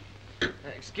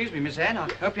 Excuse me, Miss Anne. I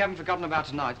hope you haven't forgotten about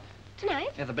tonight. Tonight?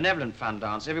 Yeah, the Benevolent Fund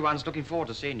dance. Everyone's looking forward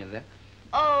to seeing you there.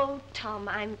 Oh, Tom,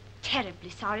 I'm terribly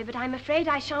sorry, but I'm afraid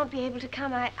I shan't be able to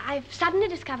come. I've suddenly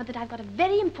discovered that I've got a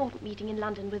very important meeting in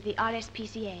London with the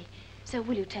RSPCA. So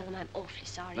will you tell them I'm awfully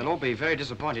sorry? They'll all be very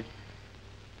disappointed.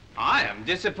 I am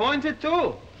disappointed,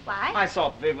 too. Why? I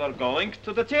thought we were going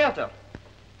to the theater.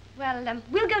 Well,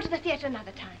 we'll go to the theater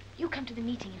another time. You come to the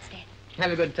meeting instead.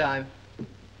 Have a good time.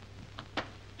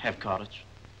 Have courage.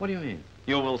 What do you mean?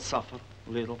 You will suffer a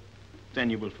little, then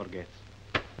you will forget.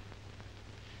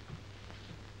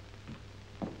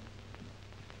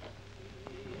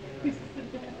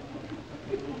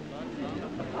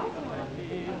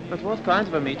 But what kind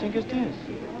of a meeting is this?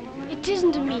 It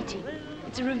isn't a meeting.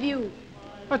 It's a review.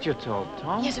 But you told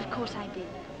Tom. Yes, of course I did.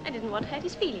 I didn't want to hurt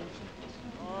his feelings.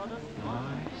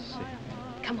 I see.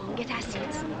 Come on, get our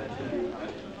seats.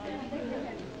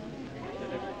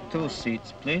 2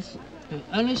 seats, please.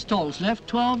 Only stalls left,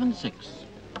 12 and 6.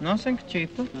 Nothing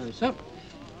cheaper. No, sir.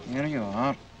 Here you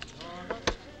are.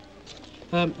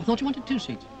 I thought you wanted 2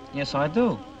 seats. Yes, I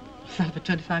do. For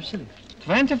 25 shillings.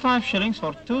 25 shillings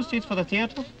for 2 seats for the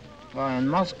theater? Why, in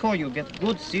Moscow you get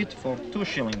good seat for 2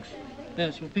 shillings.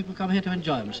 Yes, well, people come here to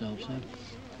enjoy themselves, so...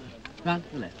 round to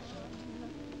the left.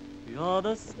 You're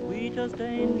the sweetest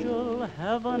angel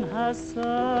heaven has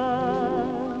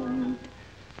sent.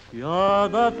 You're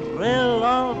the thrill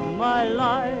of my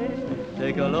life.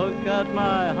 Take a look at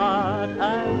my heart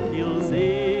and you'll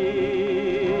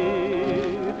see.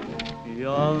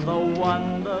 You're the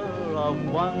wonder of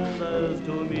wonders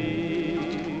to me.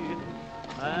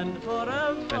 And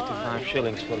forever... 25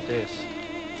 shillings for this.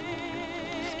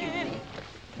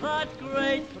 That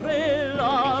great thrill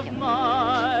of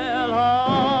my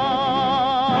life.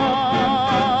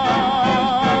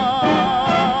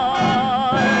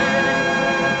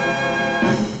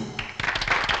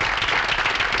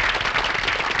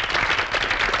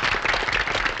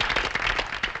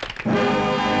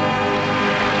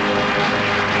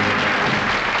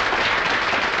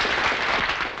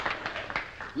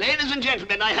 Ladies and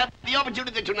gentlemen, I have the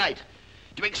opportunity tonight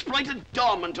to exploit a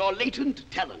dormant or latent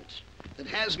talent that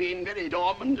has been very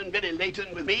dormant and very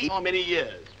latent with me for many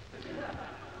years.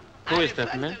 Who is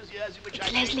that man?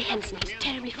 It's Leslie Henson. He's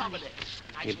terribly funny.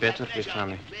 He better be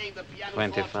funny.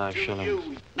 25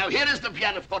 shillings. Now here is the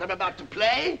piano for I'm about to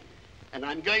play, and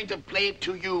I'm going to play it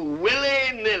to you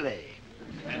willy-nilly.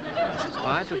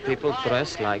 Why do people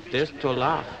dress like this to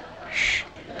laugh? Shh.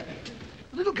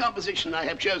 The little composition I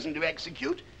have chosen to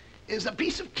execute is a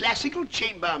piece of classical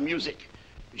chamber music,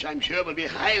 which I'm sure will be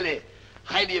highly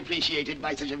appreciated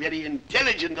by such a very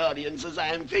intelligent audience as I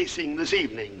am facing this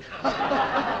evening. Well,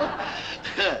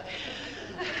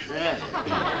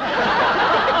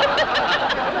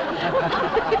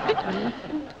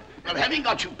 having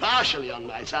got you partially on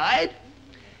my side,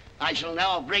 I shall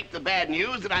now break the bad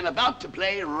news that I'm about to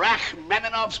play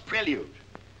Rachmaninoff's Prelude,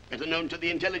 better known to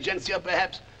the intelligentsia,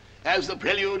 perhaps, as the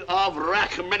Prelude of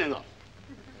Rachmaninoff,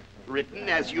 written,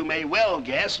 as you may well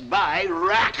guess, by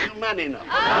Rachmaninoff.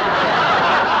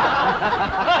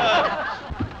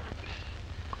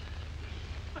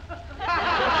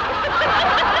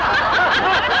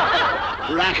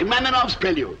 Rachmaninoff's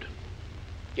Prelude,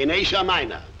 in Asia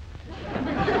Minor.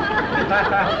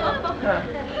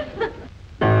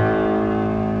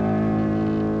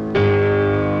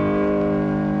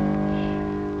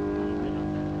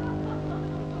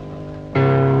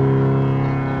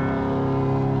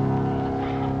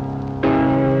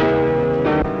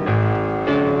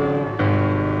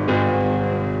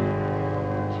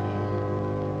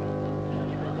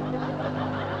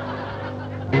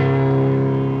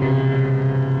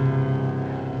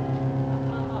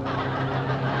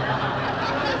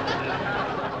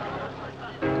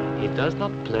 He does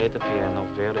not play the piano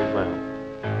very well.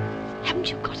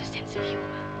 Haven't you got a sense of humor?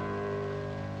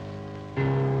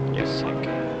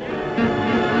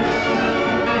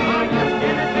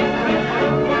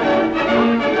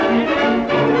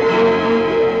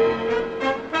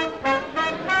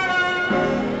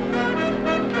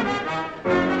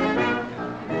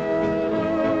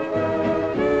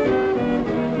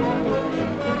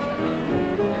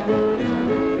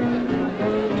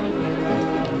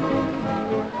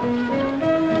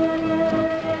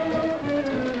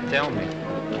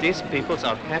 these peoples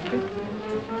are happy?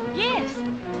 Yes.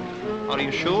 Are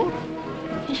you sure?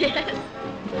 Yes.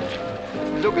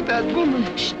 Look at that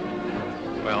woman. Shh.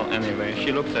 Well, anyway,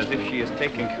 she looks as if she is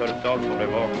taking her dog for a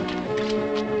walk.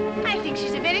 I think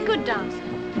she's a very good dancer.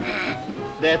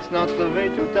 That's not the way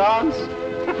to dance.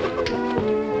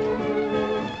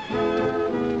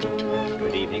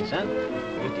 Good evening, sir.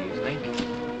 Good evening.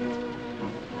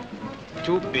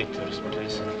 2 bitters,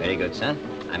 please. Very good, sir.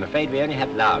 I'm afraid we only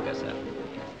have lager, sir.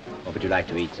 What would you like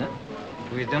to eat, sir?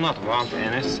 We do not want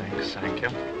anything, thank you.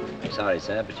 I'm sorry,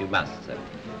 sir, but you must, sir.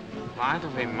 Why do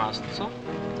we must, sir?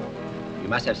 You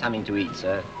must have something to eat,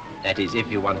 sir. That is, if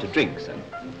you want to drink, sir.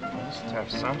 Must have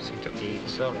something to eat,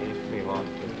 sir, if we want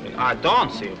to drink. I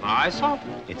don't see why, sir.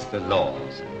 It's the law,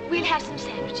 sir. We'll have some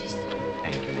sandwiches.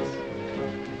 Thank you, miss.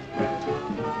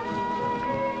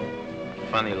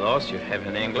 Funny laws you have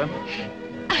in England.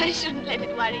 I shouldn't let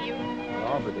it worry you.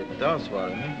 Oh, but it does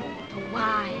worry me.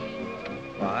 Why?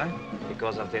 Why?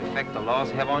 Because of the effect the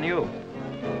laws have on you.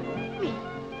 Me?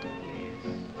 Yes.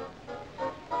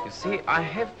 You see, I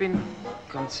have been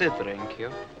considering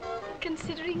you.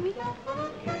 Considering me?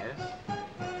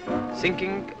 Yes.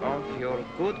 Thinking of your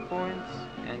good points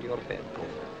and your bad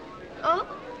points. Oh?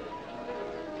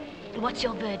 What's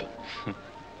your verdict?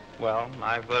 Well,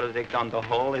 my verdict on the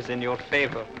whole is in your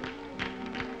favor.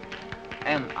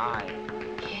 And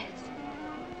Yes?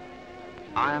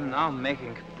 I am now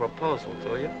making a proposal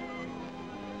to you.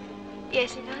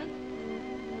 Yes,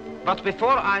 Ivan? But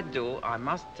before I do, I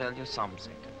must tell you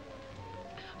something.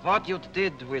 What you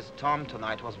did with Tom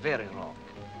tonight was very wrong.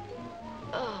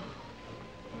 Oh.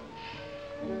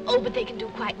 Oh, but they can do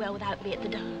quite well without me at the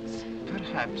dance.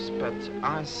 Perhaps, but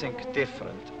I think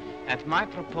different. And my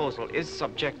proposal is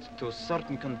subject to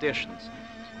certain conditions.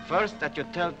 First, that you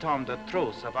tell Tom the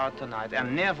truth about tonight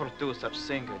and never do such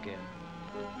thing again.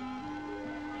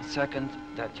 Second,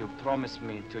 that you promise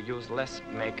me to use less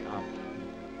makeup.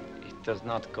 It does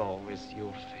not go with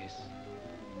your face.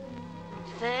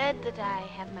 Third, that I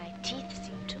have my teeth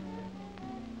seen to.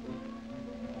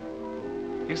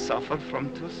 You suffer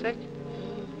from toothache?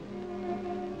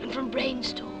 And from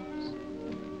brainstorms.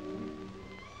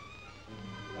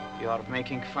 You are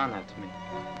making fun at me.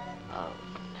 Oh,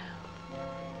 no.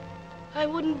 I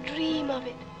wouldn't dream of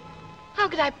it. How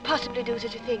could I possibly do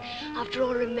such a thing? After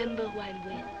all, remember who I'm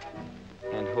with.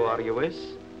 And who are you with?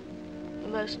 The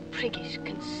most priggish,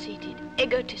 conceited,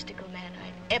 egotistical man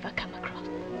I've ever come across.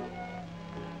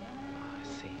 I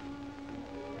see.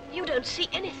 You don't see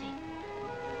anything.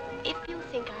 If you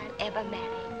think I'll ever marry,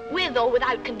 with or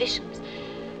without conditions,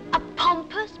 a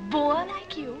pompous boor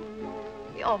like you,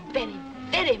 you're very,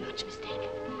 very much mistaken.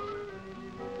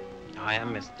 I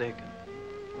am mistaken.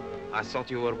 I thought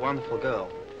you were a wonderful girl.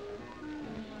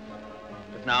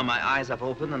 But now my eyes have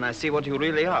opened and I see what you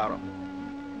really are.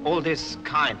 All this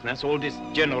kindness, all this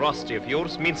generosity of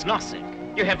yours means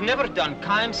nothing. You have never done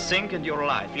kind thing in your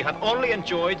life. You have only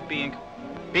enjoyed being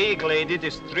big lady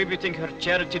distributing her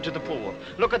charity to the poor.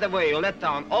 Look at the way you let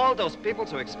down all those people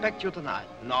who expect you tonight.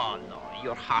 No,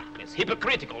 you're heartless,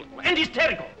 hypocritical, and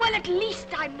hysterical. Well, at least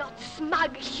I'm not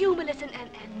smug, humorless, and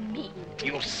mean.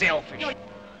 You're selfish.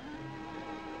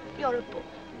 You're a bore.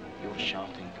 You're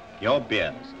shouting. Your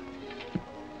beers.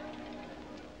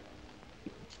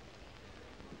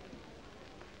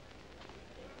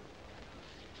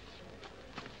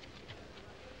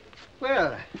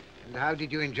 Well, and how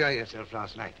did you enjoy yourself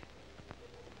last night?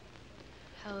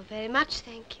 Oh, very much,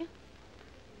 thank you.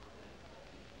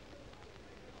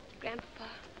 Grandpapa,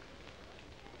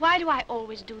 why do I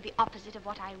always do the opposite of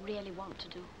what I really want to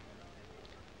do?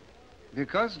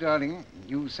 Because, darling,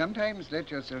 you sometimes let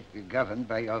yourself be governed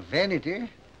by your vanity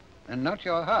and not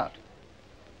your heart.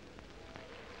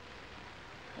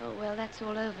 Oh, well, that's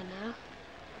all over now.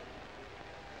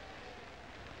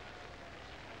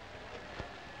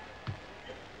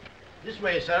 This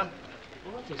way, sir.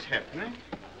 What is happening?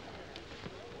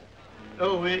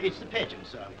 Oh, it's the pageant,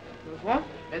 sir. What?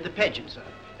 The pageant, sir.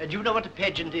 Do you know what a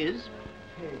pageant is?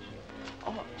 Pageant?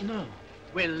 Oh, no.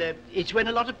 Well, it's when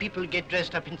a lot of people get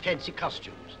dressed up in fancy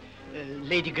costumes.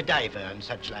 Lady Godiva and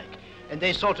such like. And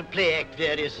they sort of play act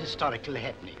various historical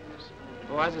happenings.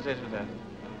 Why did they do that?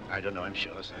 I don't know, I'm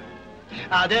sure, sir.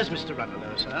 Ah, there's Mr.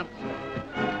 Runnelo, sir.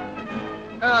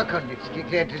 Ah, Kouznetsoff,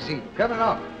 glad to see you. Come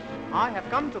along. I have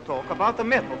come to talk about the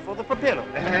method for the propeller.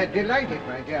 Delighted,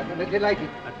 my dear, delighted,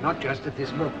 but not just at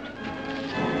this moment.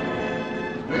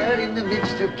 We're in the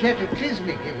midst of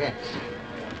cataclysmic events.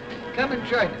 Come and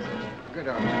join us. Good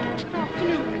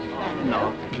afternoon.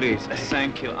 No, please,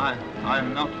 thank you.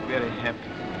 I'm not very happy.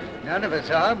 None of us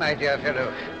are, my dear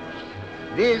fellow.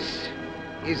 This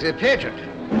is a pageant.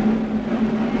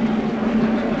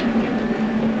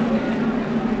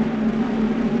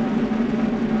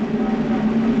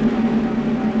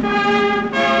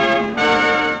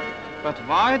 But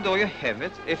why do you have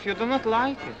it if you do not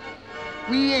like it?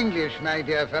 We English, my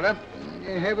dear fellow,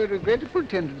 have a regrettable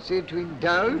tendency to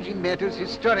indulge in matters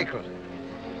historical.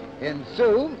 And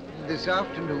so, this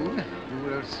afternoon, you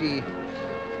will see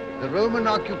the Roman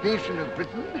occupation of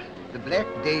Britain, the Black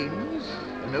Danes,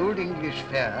 an old English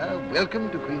fair,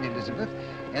 welcome to Queen Elizabeth,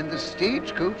 and the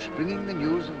stagecoach bringing the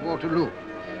news of Waterloo,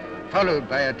 followed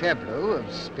by a tableau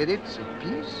of spirits of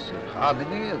peace, of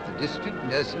harmony, of the District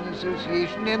Nursing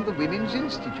Association and the Women's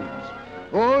Institutes,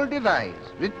 all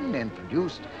devised, written and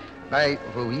produced by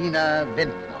Rowena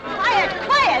Ventnor. Quiet,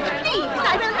 quiet, please.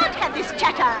 I will not have this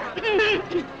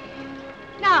chatter.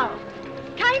 Now,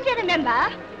 kindly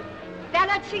remember,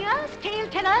 ballad singers, tale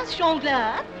tellers,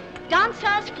 jongleurs,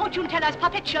 dancers, fortune tellers,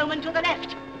 puppet showmen to the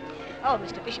left. Oh,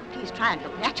 Mr. Bishop, please try and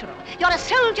look natural. You're a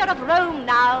soldier of Rome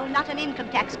now, not an income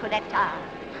tax collector.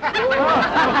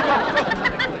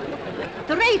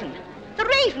 The raven,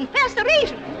 where's the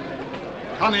raven?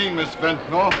 Coming, Miss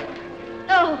Ventnor.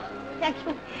 Oh, thank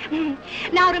you.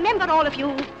 Now remember, all of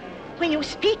you, when you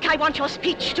speak, I want your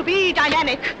speech to be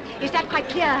dynamic. Is that quite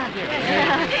clear?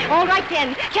 Yes. All right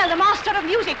then, tell the master of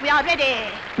music we are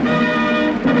ready.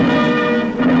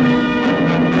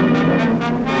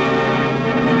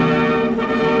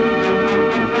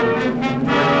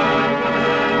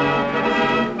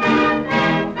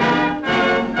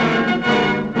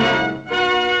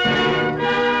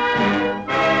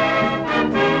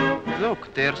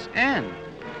 Look, there's Anne.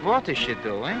 What is she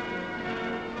doing?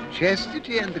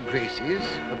 Chastity and the Graces,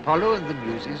 Apollo and the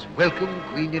Muses welcome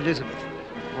Queen Elizabeth.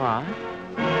 Why?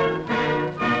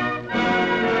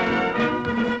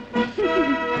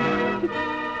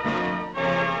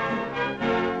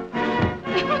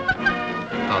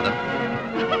 Father?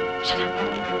 Shut up.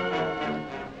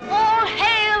 All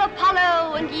hail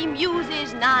Apollo and ye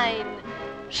Muses nine.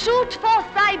 Shoot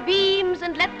forth thy beams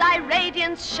and let thy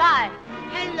radiance shine.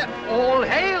 All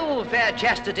hail, fair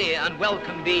Chastity, and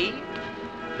welcome be,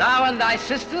 thou and thy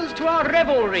sisters to our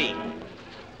revelry.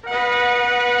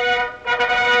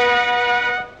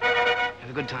 Have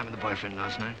a good time with the boyfriend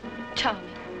last night? Charming.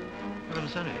 Well, I'm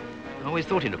sorry. I always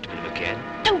thought he looked a bit of a cad.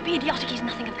 Don't be idiotic, he's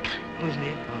nothing of the kind. Oh, isn't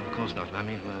he? Oh, of course not. I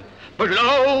mean, But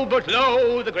lo,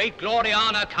 the great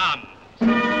Gloriana comes.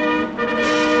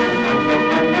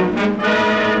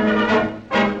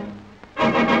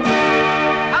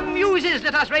 Come, Muses,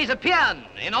 let us raise a paean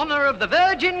in honor of the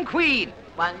Virgin Queen.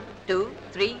 1, 2,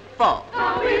 3, 4.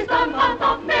 Now is the month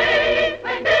of May,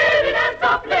 when merriness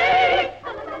are played.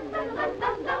 La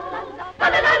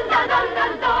la la la la la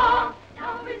la.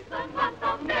 Now is the month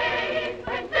of May,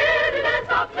 when merriness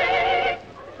are played.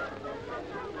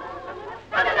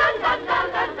 La la la la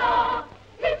la la.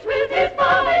 Each with his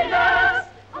marvelous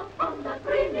upon the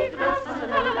greeny grass. La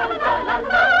la la la la la la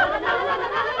la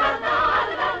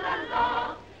la la.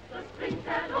 The spring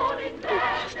calor in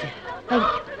there. Thank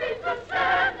you.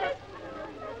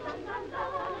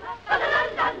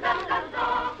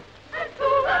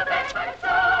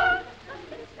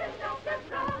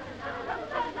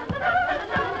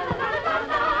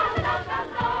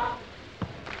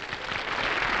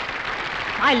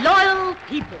 My loyal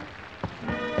people.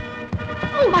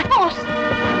 Oh, my horse!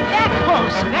 Back,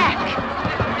 horse, back!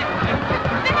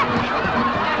 Back!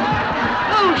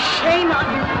 Oh, shame on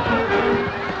you!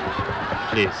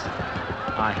 Please,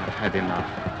 I have had enough.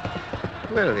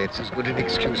 Well, that's as good an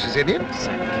excuse as any.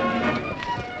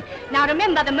 Now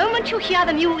remember, the moment you hear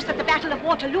the news that the Battle of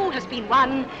Waterloo has been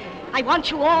won, I want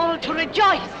you all to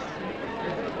rejoice.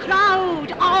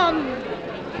 Crowd on!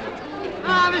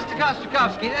 Ah, Mr.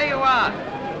 Kouznetsoff, there you are.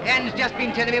 Anne's just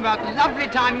been telling me about the lovely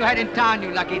time you had in town,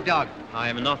 you lucky dog. I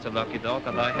am not a lucky dog,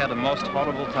 and I had a most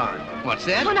horrible time. What's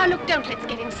that? Oh, now, look, don't let's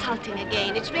get insulting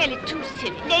again. It's really too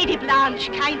silly. Lady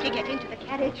Blanche, kindly get into the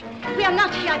carriage. We are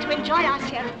not here to enjoy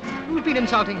ourselves. Who's been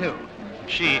insulting who?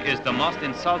 She is the most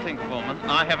insulting woman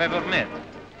I have ever met.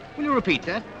 Will you repeat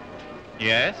that?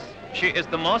 Yes, she is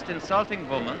the most insulting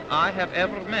woman I have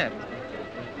ever met.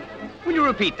 Will you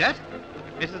repeat that?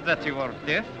 Is it that you are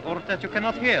deaf or that you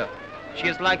cannot hear? She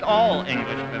is like all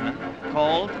English women,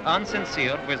 cold,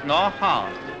 insincere, with no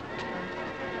heart.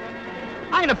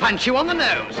 I'm going to punch you on the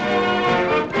nose.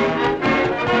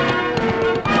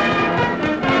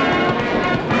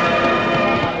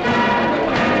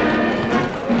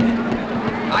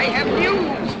 I have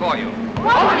news for you.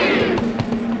 What news?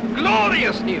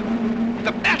 Glorious news.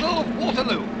 The Battle of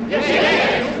Waterloo. Yes.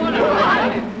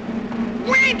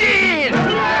 We did!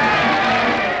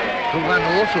 For one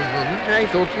awful moment, I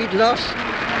thought we'd lost.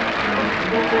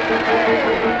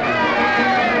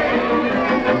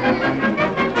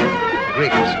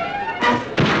 Great.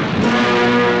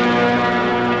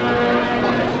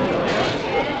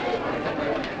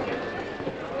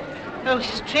 Oh,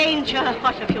 stranger,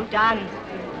 what have you done?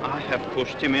 I have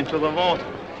pushed him into the water.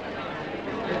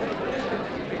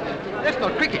 That's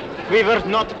not cricket. We were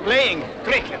not playing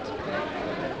cricket.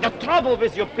 The trouble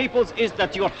with your peoples is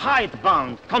that you're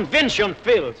hidebound,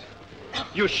 convention-filled.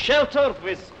 You shelter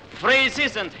with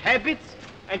phrases and habits,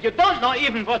 and you don't know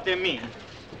even what they mean.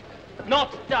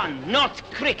 Not done, not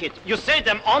cricket. You say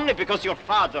them only because your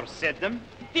father said them.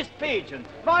 This pageant,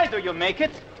 why do you make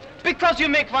it? Because you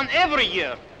make one every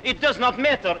year. It does not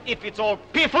matter if it's all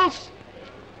piffles.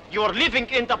 You're living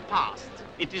in the past.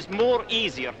 It is more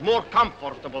easier, more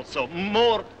comfortable, so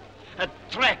more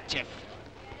attractive.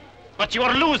 But you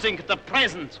are losing the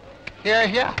present. Here,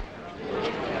 here.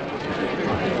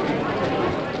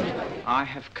 I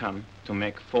have come to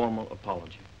make formal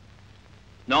apology.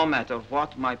 No matter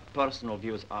what my personal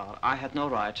views are, I had no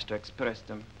right to express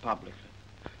them publicly.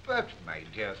 But, my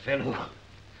dear fellow,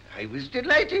 I was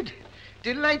delighted.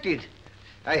 Delighted.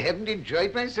 I haven't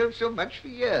enjoyed myself so much for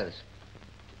years.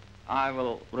 I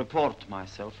will report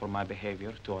myself for my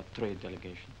behavior to a trade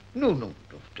delegation. No,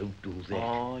 don't do that.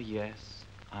 Oh, yes,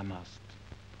 I must.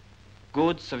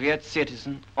 Good Soviet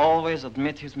citizen always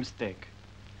admit his mistake.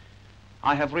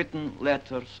 I have written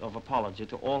letters of apology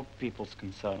to all peoples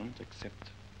concerned,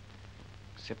 except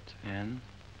Anne.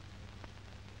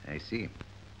 I see.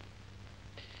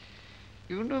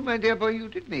 You know, my dear boy, you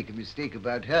did make a mistake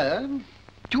about her.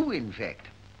 Two, in fact.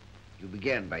 You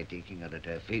began by taking her at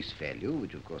her face value,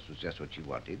 which of course was just what she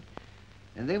wanted.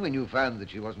 And then when you found that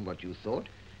she wasn't what you thought,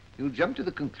 you jumped to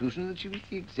the conclusion that she was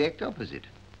the exact opposite.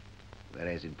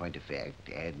 Whereas in point of fact,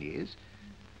 Anne is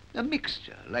a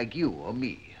mixture, like you or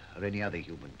me or any other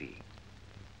human being.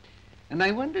 And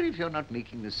I wonder if you're not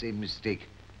making the same mistake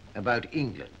about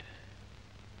England.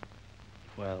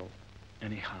 Well,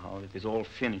 anyhow, it is all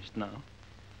finished now.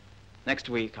 Next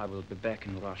week I will be back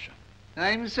in Russia.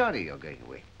 I'm sorry you're going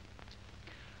away.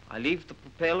 I leave the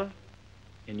propeller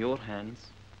in your hands.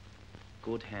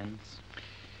 Good hands.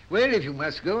 Well, if you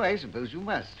must go, I suppose you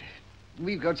must.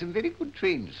 We've got some very good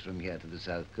trains from here to the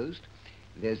south coast.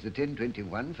 There's the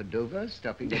 10:21 for Dover,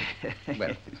 stopping at...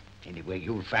 Well, anyway,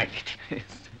 you'll find it.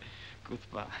 Yes.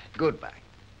 Goodbye. Goodbye.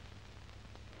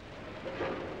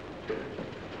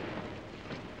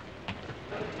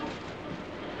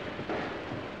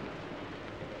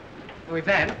 Are we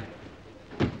bad?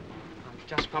 I've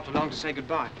just popped along to say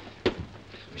goodbye.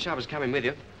 Wish I was coming with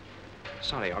you.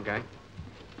 Sorry, you're going.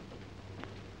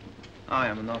 I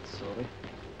am not sorry.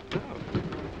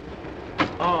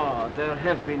 Oh, there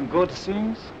have been good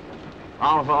things.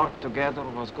 Our work together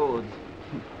was good.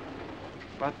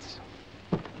 But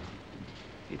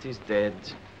it is dead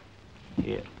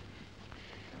here.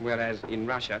 Whereas in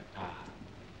Russia...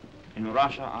 In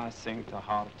Russia, I think the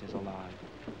heart is alive.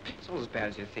 It's all as bad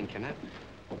as you think, you know.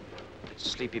 It's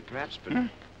sleepy, perhaps, but...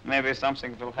 Maybe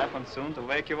something will happen soon to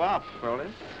wake you up. Well,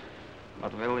 then?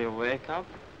 But will you wake up?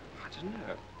 I don't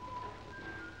know.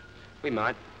 We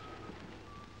might.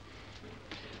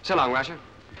 So long, Russia.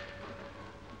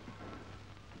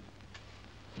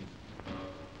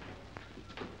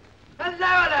 Hello,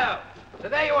 hello. So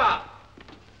there you are.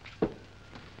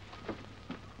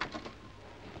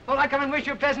 Well, I come and wish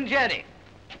you a pleasant journey.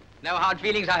 No hard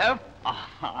feelings, I hope? Oh,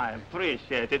 I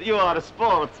appreciate it. You are a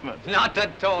sportsman. Not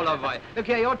at all, old boy. Look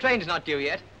here, your train's not due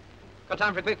yet. Got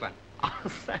time for a quick one? Oh,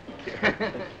 thank you.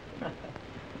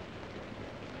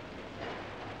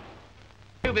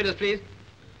 2 bidders, please.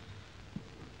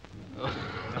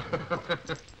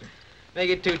 Make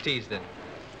it 2 teas, then.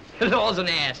 Law's an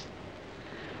ass.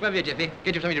 Come here, Jiffy.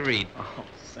 Get you something to read. Oh,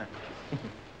 thank you.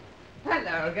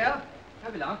 Hello, old girl.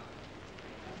 Have you long?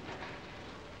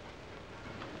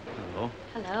 Hello.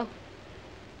 Hello.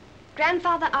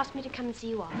 Grandfather asked me to come and see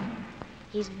you off.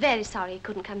 He's very sorry he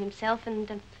couldn't come himself,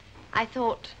 and I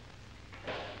thought...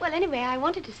 Well, anyway, I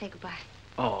wanted to say goodbye.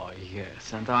 Oh,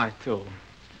 yes, and I too.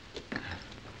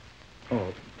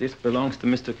 Oh, this belongs to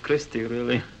Mr. Christie,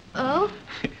 really. Oh?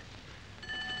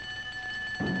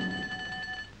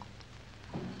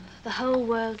 The whole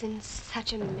world's in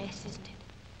such a mess, isn't it?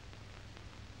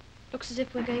 Looks as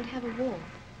if we're going to have a war.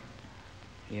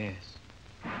 Yes.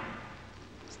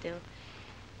 Still,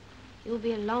 you'll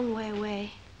be a long way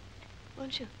away,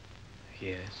 won't you?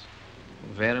 Yes.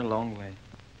 A very long way.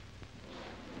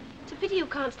 It's a pity you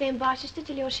can't stay in Barchester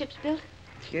till your ship's built.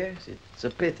 Yes, it's a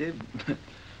pity.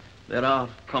 There are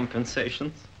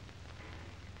compensations.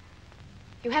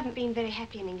 You haven't been very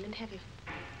happy in England, have you?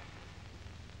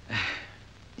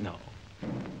 No.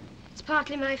 It's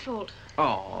partly my fault.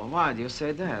 Oh, why do you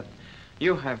say that?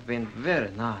 You have been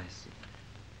very nice.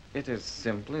 It is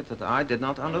simply that I did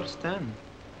not understand.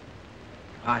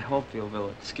 I hope you will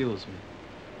excuse me.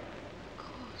 Of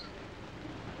course.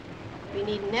 We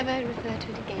need never refer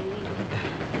to it again, need we?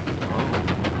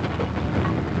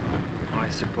 I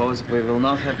suppose we will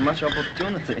not have much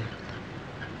opportunity.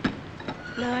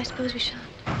 No, I suppose we shan't.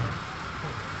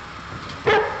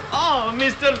 Oh,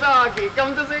 Mr. Darky,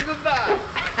 come to say goodbye.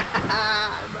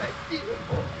 My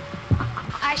beautiful.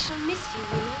 I shall miss you,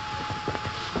 you know.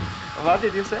 What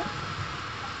did you say?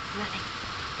 Nothing.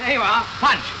 There you are.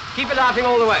 Punch. Keep it laughing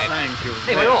all the way. Thank you.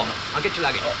 Hey, we're off. I'll get your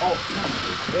luggage. Oh,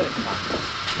 very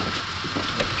kind.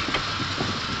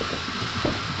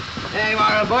 There you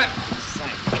are, old boy.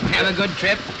 Thank you. Have a good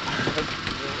trip.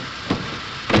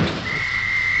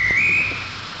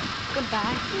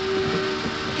 Goodbye.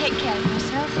 Take care of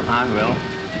yourself. I will.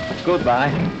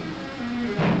 Goodbye.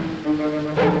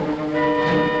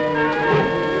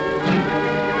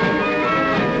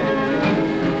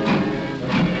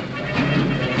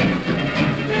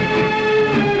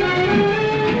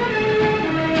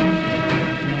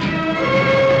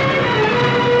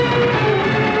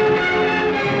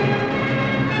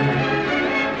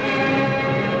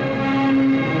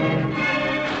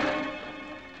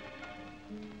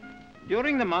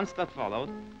 During the months that followed,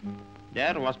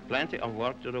 there was plenty of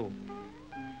work to do.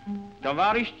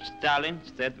 Tovarish Stalin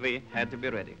said we had to be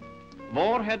ready.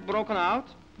 War had broken out.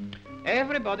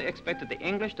 Everybody expected the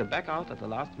English to back out at the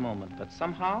last moment, but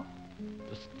somehow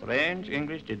the strange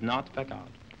English did not back out.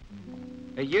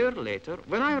 A year later,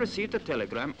 when I received a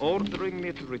telegram ordering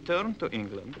me to return to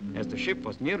England, as the ship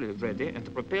was nearly ready and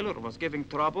the propeller was giving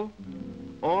trouble,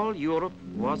 all Europe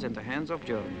was in the hands of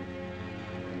Germany.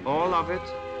 All of it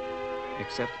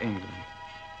except England.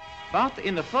 But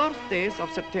in the first days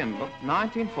of September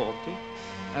 1940,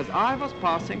 as I was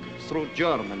passing through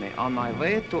Germany on my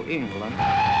way to England,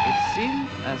 it seemed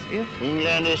as if...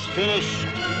 England is finished.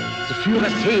 The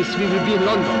Führer says we will be in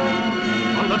London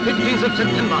on the 15th of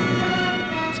September.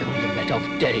 It's only a matter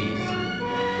of days.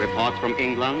 Reports from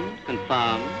England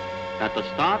confirm that the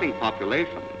starving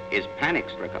population is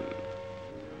panic-stricken.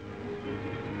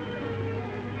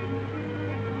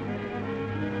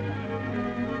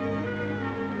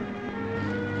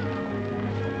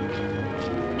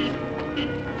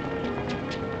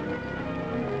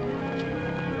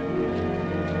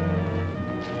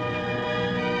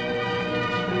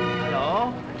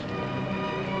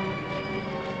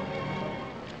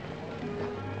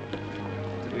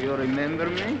 Remember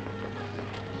me?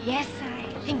 Yes, I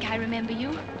think I remember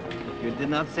you. You did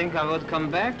not think I would come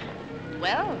back?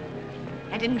 Well,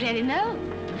 I didn't really know.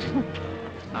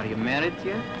 Are you married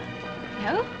yet?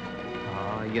 No?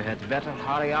 Oh, you had better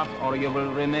hurry up or you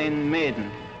will remain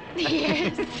maiden.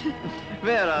 Yes.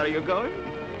 Where are you going?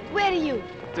 Where are you?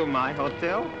 To my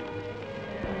hotel.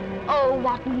 Oh,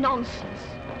 what nonsense.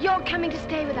 You're coming to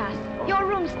stay with us. Your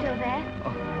room's still there.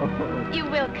 You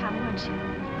will come, won't you?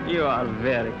 You are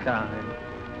very kind.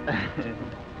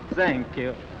 Thank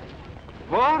you.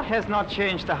 War has not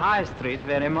changed the High Street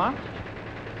very much.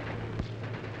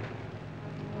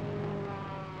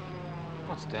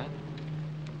 What's that?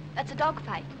 That's a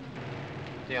dogfight.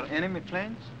 They are enemy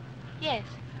planes? Yes.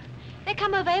 They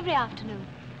come over every afternoon.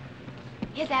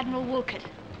 Here's Admiral Wolcott.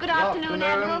 Good afternoon,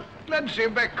 Admiral. Glad to see you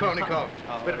back, Kornikov.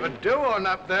 Bit of a do on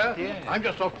up there. Yeah. I'm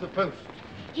just off to the post.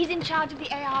 He's in charge of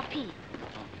the ARP.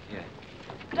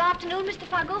 Good afternoon, Mr.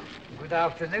 Fuggle. Good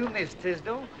afternoon, Miss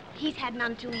Tisdall. He's had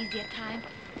none too easy a time.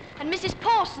 And Mrs.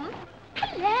 Pawson.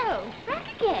 Hello,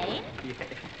 back again? Yeah.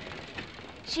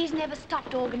 She's never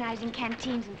stopped organizing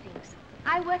canteens and things.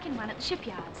 I work in one at the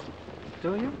shipyards.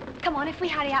 Do you? Come on, if we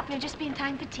hurry up, we'll just be in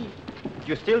time for tea.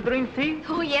 You still drink tea?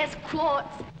 Oh, yes,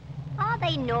 quarts. Are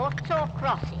they noughts or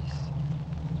crosses?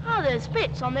 Oh, there's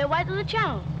Spits on their way to the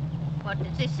channel. What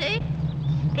does it say?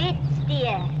 Spits,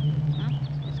 dear.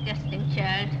 Disgusting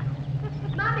child.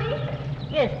 Mummy?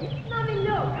 Yes. Mummy,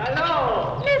 look.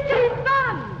 Hello. Mr.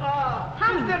 Fun.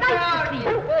 How nice to see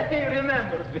you. He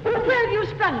remembers me. Where have you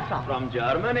sprung from? From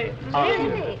Germany.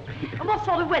 Really? And what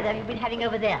sort of weather have you been having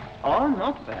over there? Oh,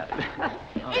 not bad.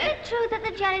 Is it true that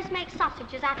the Jerrys make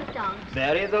sausages out of dogs?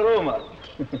 There is a rumor.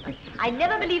 I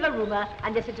never believe a rumor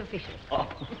unless it's official. Oh.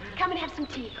 Come and have some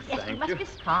tea. Yes, you must be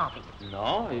starving.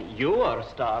 No, you are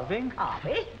starving. Are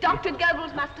we? Dr.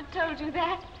 Goebbels must have told you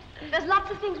that. There's lots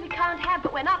of things we can't have,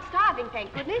 but we're not starving,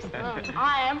 thank goodness.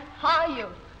 I am. How are you?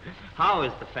 How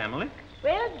is the family?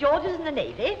 Well, George is in the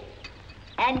Navy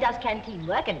and does canteen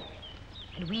work, and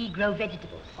we grow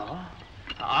vegetables. Oh.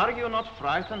 Are you not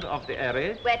frightened of the air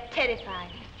raid? We're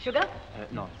terrified. Sugar?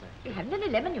 No, You haven't any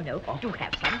lemon, you know. Do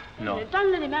have some. No.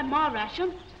 Don't let him have my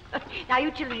ration. Now,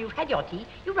 you children, you've had your tea.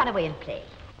 You run away and play.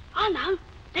 I know.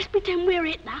 Let's pretend we're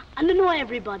it now and annoy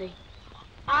everybody.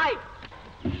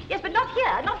 Yes, but not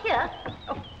here, not here.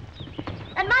 Oh.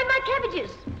 And mind my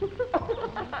cabbages.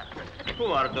 Who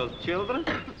are those children?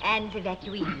 And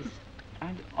evacuees.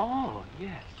 And, oh,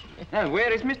 yes. And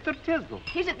where is Mr. Tisdall?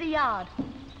 He's at the yard.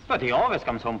 But he always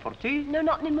comes home for tea. No,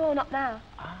 not anymore, not now.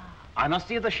 I must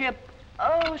see the ship.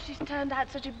 Oh, she's turned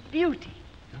out such a beauty.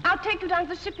 I'll take you down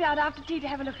to the shipyard after tea to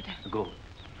have a look at her. Good.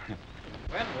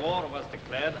 When war was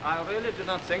declared, I really did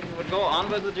not think we would go on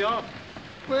with the job.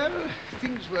 Well,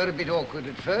 things were a bit awkward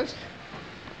at first.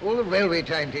 All the railway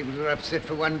timetables were upset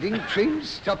for one thing, trains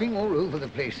stopping all over the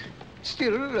place.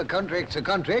 Still, a contract's a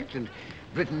contract, and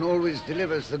Britain always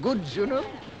delivers the goods, you know.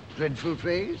 Dreadful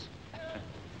phrase.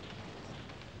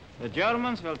 The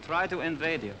Germans will try to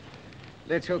invade you.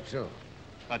 Let's hope so.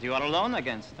 But you are alone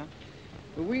against them.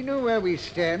 We know where we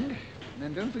stand,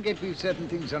 and don't forget we've certain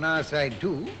things on our side,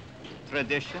 too.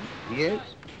 Tradition? Yes,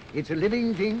 it's a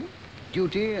living thing,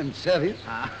 duty and service.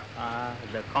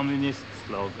 The communist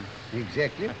slogan.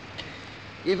 Exactly.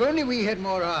 If only we had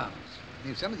more arms.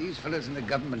 If some of these fellows in the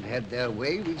government had their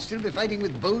way, we'd still be fighting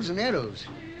with bows and arrows.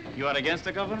 You are against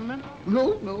the government?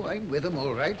 No, I'm with them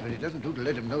all right, but it doesn't do to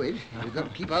let them know it. We've got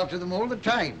to keep after them all the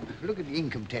time. Look at the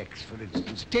income tax, for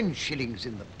instance. 10 shillings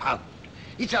in the pound.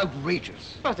 It's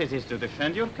outrageous. But it is to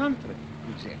defend your country.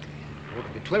 Exactly. It ought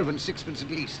to be 12 and sixpence at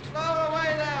least. Lower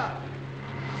away there!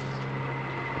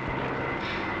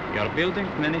 You are building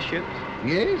many ships?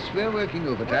 Yes, we're working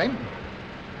overtime.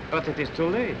 But it is too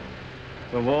late.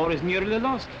 The war is nearly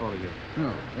lost for you.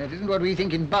 No, that isn't what we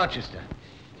think in Barchester.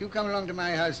 You come along to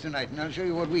my house tonight, and I'll show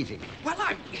you what we think. Well,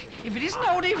 if it isn't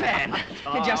old Ivan,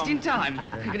 just in time.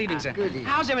 Good evening, sir. Good evening.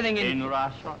 How's everything in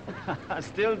Russia?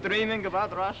 Still dreaming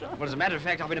about Russia? Well, as a matter of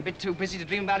fact, I've been a bit too busy to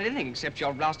dream about anything except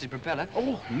your blasted propeller.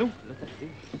 Oh, no, look at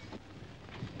this.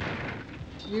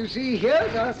 You see,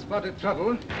 here's our spot of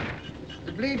trouble.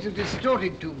 The blades are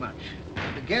distorted too much.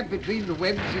 The gap between the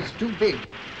webs is too big.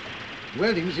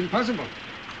 Welding's impossible.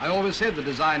 I always said the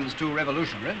design was too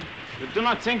revolutionary. You do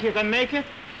not think you can make it?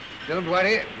 Don't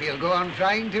worry, we'll go on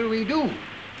trying till we do.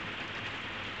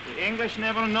 The English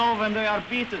never know when they are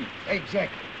beaten.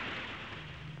 Exactly.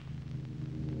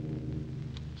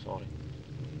 Sorry.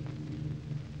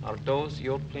 Are those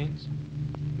your planes?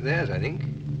 Theirs, I think.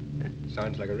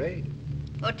 Sounds like a raid.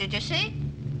 What did you say?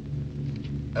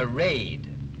 A raid.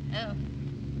 Oh.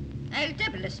 I'll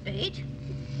double a spade.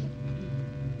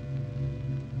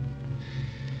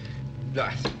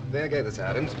 Right, there go the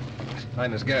sergeants. I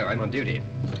must go, I'm on duty.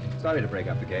 Sorry to break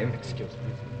up the game. Excuse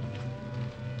me.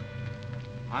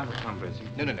 I will come with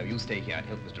you. No, you stay here and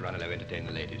help Mr. Ranelagh entertain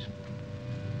the ladies.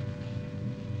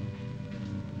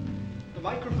 The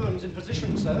microphone's in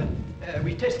position, sir.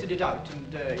 We tested it out,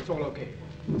 and it's all okay.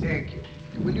 Thank you.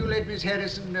 Will you let Miss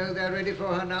Harrison know they're ready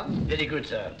for her now? Very good,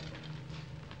 sir.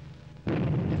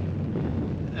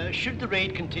 Should the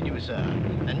raid continue, sir,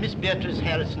 and Miss Beatrice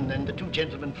Harrison and the two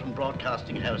gentlemen from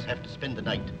Broadcasting House have to spend the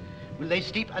night, will they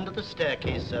sleep under the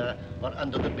staircase, sir, or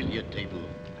under the billiard table?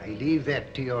 I leave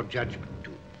that to your judgment,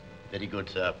 too. Very good,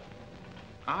 sir.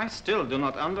 I still do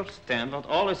not understand what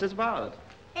all this is about.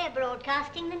 They're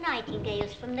broadcasting the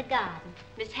nightingales from the garden.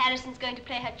 Miss Harrison's going to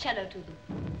play her cello to them.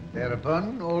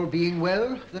 Thereupon, all being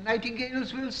well, the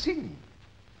nightingales will sing.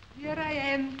 Here I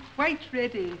am, quite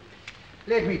ready.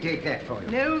 Let me take that for you.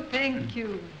 No, thank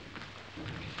you.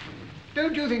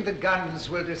 Don't you think the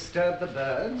guns will disturb the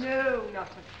birds? No, not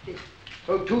a bit.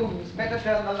 Oh, Toombs, better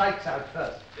turn the lights out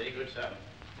first. Very good, sir.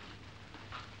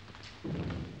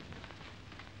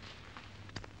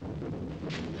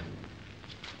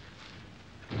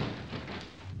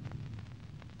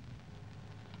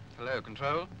 Hello,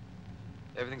 Control.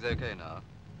 Everything's okay now.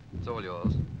 It's all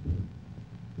yours.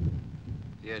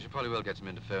 Yes, you probably will get some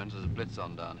interference. There's a blitz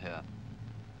on down here.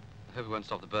 I hope it won't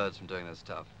stop the birds from doing their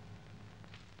stuff.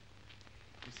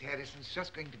 Miss Harrison's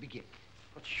just going to begin.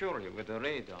 But surely with the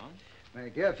raid on. My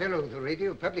dear fellow, the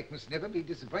radio public must never be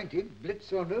disappointed,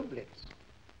 blitz or no blitz.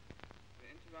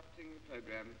 We're interrupting the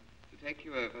program to take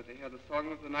you over to hear the song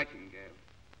of the nightingale.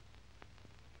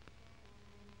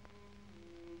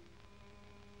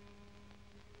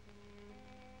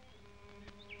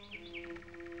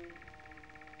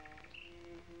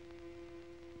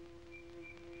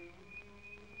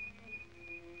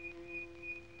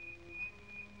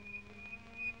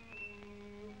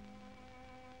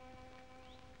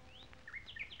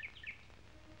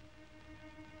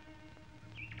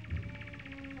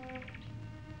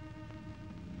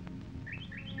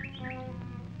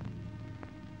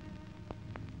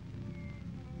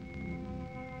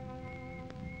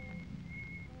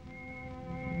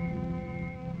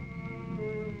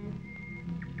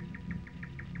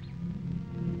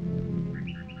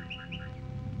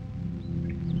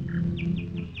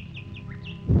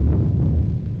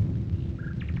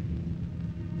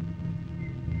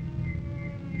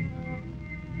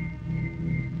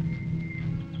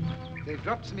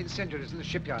 dropped some incendiaries in the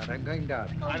shipyard. I'm going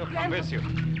down. I will come with you.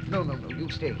 No, you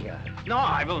stay here. No,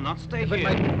 I will not stay But here.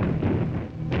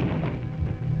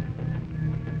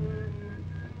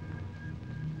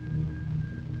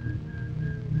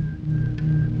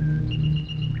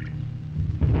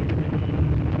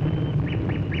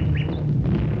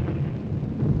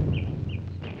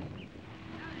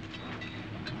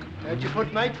 How'd you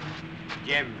put, mate?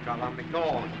 Jim got on the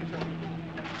corn.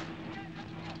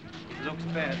 Looks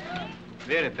bad.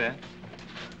 Very bad.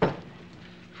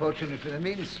 Fortunately, the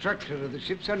main structure of the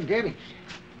ship's undamaged.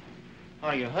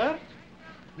 Are you hurt?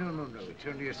 No, it's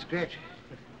only a scratch.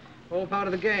 All part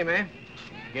of the game, eh?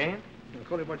 Game? Well,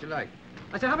 call it what you like.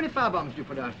 I said, how many firebombs do you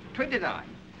put out? 29.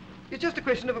 It's just a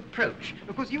question of approach.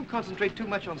 Of course, you concentrate too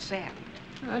much on sand.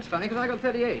 Oh, that's funny, because I got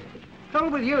 38.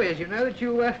 Trouble with you is, you know, that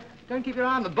you don't keep your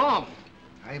eye on the bomb.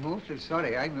 I'm awfully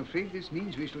sorry. I'm afraid this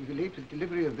means we shall be late with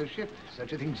delivery of the ship.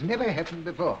 Such a thing's never happened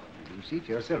before. You see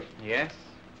for yourself. Yes,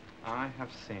 I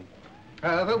have seen.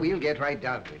 However, we'll get right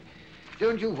down to it.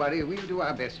 Don't you worry. We'll do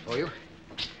our best for you.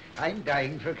 I'm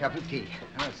dying for a cup of tea.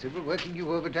 Sybil, working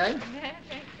you overtime?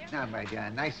 Thank you. Now, my dear,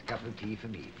 a nice cup of tea for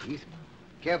me, please.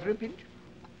 Care for a pinch?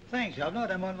 Thanks, Governor. I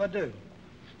don't mind if I do.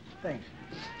 Thanks.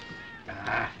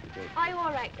 Good. Are you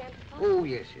all right, Grandpa? Oh,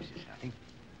 yes, nothing.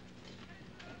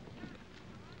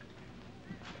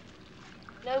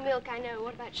 No milk, I know.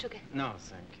 What about sugar? No,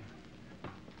 thank you.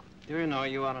 Do you know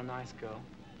you are a nice girl?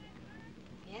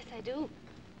 Yes, I do.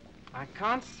 I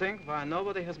can't think why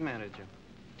nobody has married you.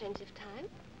 Plenty of time.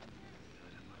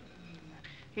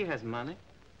 He has money,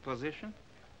 position.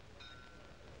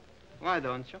 Why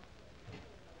don't you?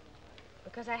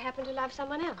 Because I happen to love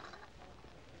someone else.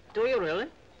 Do you really?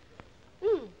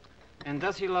 Hmm. And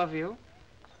does he love you?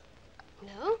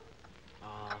 No.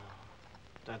 Oh,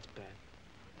 that's bad.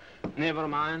 Never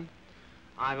mind.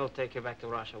 I will take you back to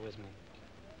Russia with me.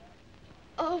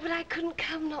 Oh, but I couldn't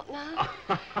come, not now.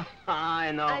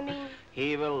 I know. I mean...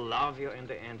 He will love you in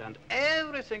the end, and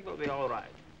everything will be all right.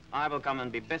 I will come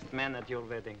and be best man at your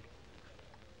wedding.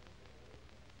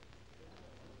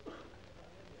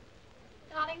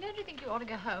 Darling, don't you think you ought to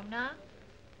go home now?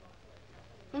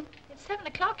 Hmm? It's 7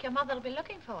 o'clock. Your mother will be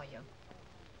looking for you.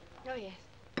 Oh, yes.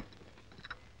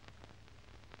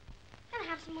 Can I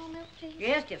have some more milk, please?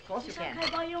 Yes, of course you can. Is it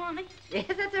okay by you, Auntie? Yes,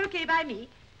 that's okay by me.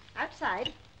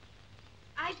 Outside.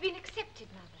 I've been accepted,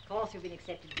 Mother. Of course you've been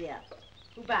accepted, dear.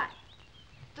 Who by?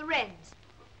 The Wrens.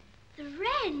 The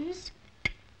Wrens?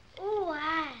 Oh,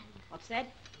 Anne. What's that?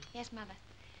 Yes, Mother.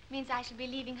 Means I shall be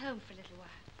leaving home for a little while.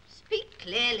 Speak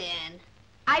clearly, Anne.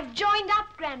 I've joined up,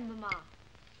 Grandmama.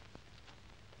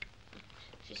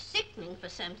 She's sickening for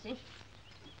something.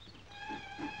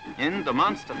 In the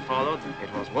months that followed,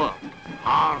 it was work,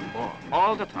 hard work,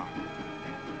 all the time.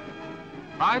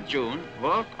 By June,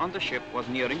 work on the ship was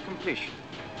nearing completion.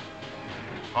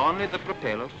 Only the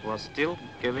propeller was still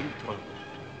giving trouble.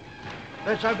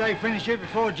 Let's hope they finish it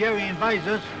before Jerry invades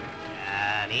us.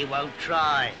 And he won't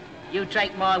try. You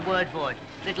take my word for it.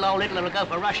 Little old Hitler will go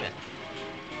for Russia.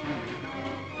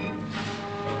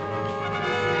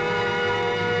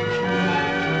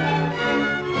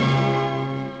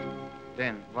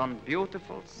 Then, one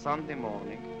beautiful Sunday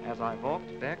morning, as I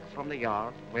walked back from the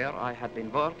yard where I had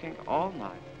been working all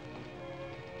night,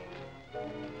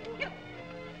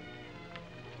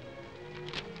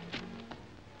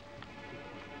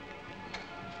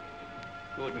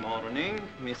 Good morning,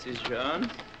 Mrs.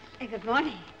 Jones. Good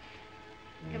morning.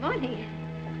 Good morning.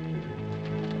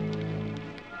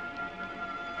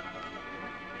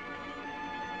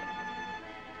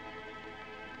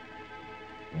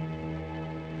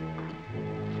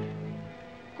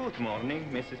 Good morning,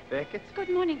 Mrs. Beckett. Good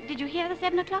morning. Did you hear the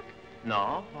 7 o'clock?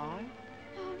 No, why?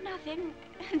 Oh, nothing.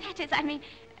 That is, I mean,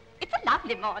 it's a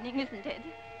lovely morning, isn't it?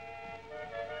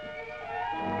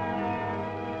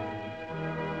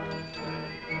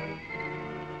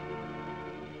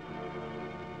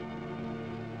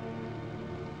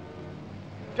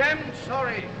 Damn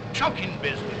sorry. Shocking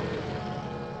business.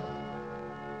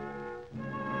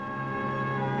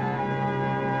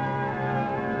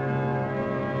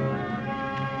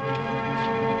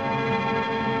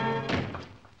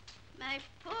 My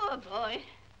poor boy.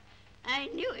 I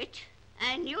knew it.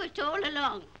 I knew it all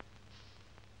along.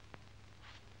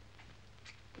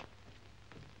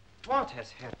 What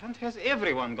has happened? Has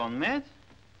everyone gone mad?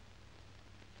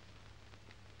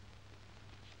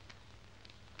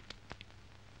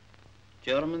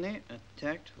 Germany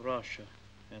attacked Russia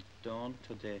at dawn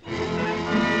today.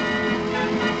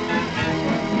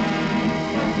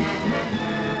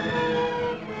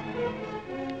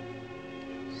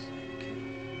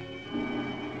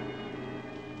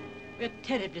 We're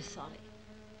terribly sorry.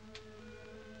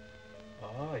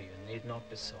 Oh, you need not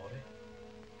be sorry.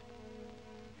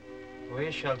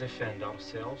 We shall defend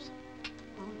ourselves.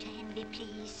 Won't Anne be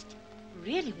pleased?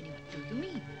 Really, Winnie, what do you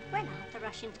mean? Well, aren't the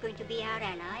Russians going to be our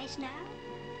allies now?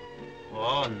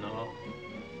 Oh, no.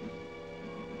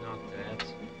 Not that.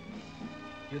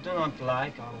 You do not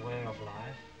like our way of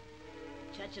life.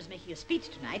 Church is making a speech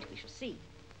tonight. We shall see.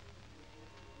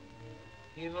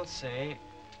 He will say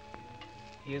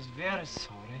he is very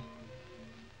sorry.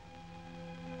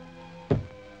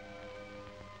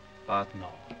 But no.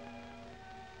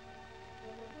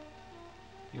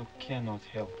 You cannot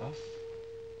help us.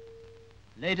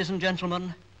 Ladies and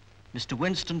gentlemen, Mr.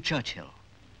 Winston Churchill.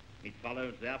 It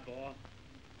follows, therefore,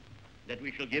 that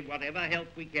we shall give whatever help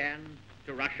we can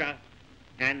to Russia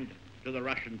and to the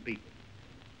Russian people.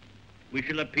 We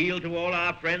shall appeal to all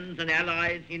our friends and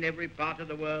allies in every part of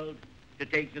the world to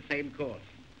take the same course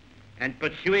and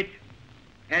pursue it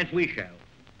as we shall,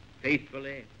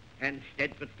 faithfully and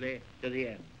steadfastly to the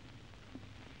end.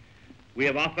 We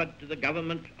have offered to the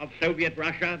government of Soviet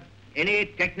Russia any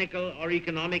technical or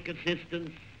economic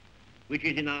assistance which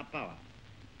is in our power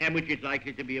and which is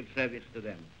likely to be of service to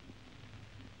them.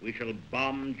 We shall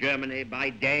bomb Germany by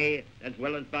day as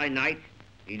well as by night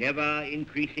in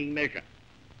ever-increasing measure,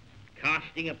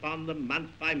 casting upon them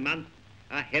month by month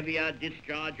a heavier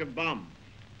discharge of bombs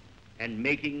and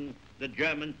making the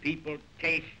German people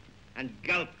taste and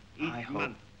gulp each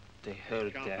month. They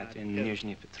heard that in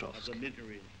Nizhny Petrovsk. The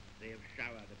miseries they have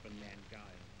showered upon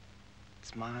mankind.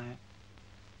 It's my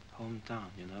hometown,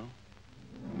 you know.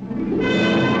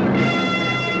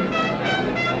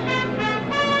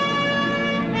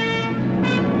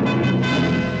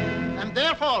 And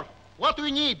therefore, what we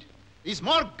need is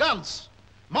more guns,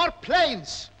 more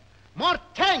planes, more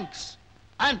tanks,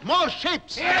 and more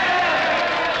ships.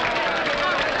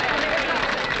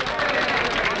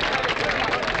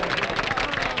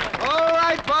 All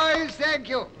right, boys, thank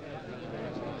you.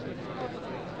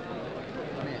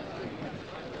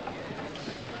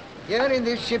 Here in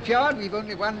this shipyard, we've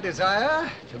only one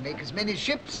desire, to make as many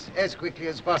ships as quickly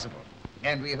as possible.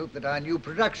 And we hope that our new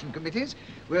production committees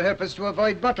will help us to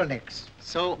avoid bottlenecks.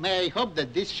 So may I hope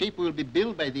that this ship will be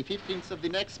built by the 15th of the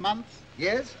next month?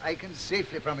 Yes, I can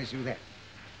safely promise you that.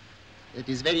 It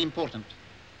is very important.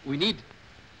 We need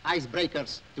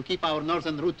icebreakers to keep our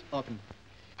northern route open.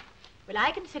 Well,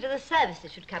 I consider the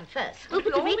services should come first. Oh, but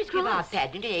we always give our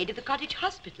pageant in aid of the cottage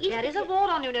hospital. There is a war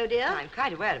on, you know, dear. I'm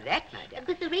quite aware of that, my dear.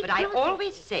 But the Red But I Cross-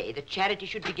 always say that charity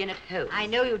should begin at home. I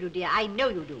know you do, dear. I know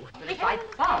you do.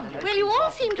 Well, you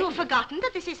all seem to have forgotten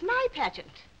that this is my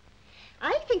pageant.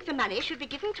 I think the money should be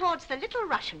given towards the little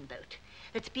Russian boat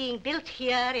that's being built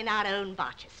here in our own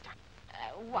Barchester.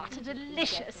 What a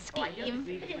delicious scheme. Quiet,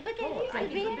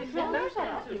 please.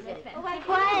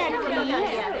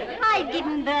 I've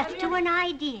given birth to an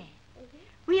idea.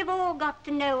 We have all got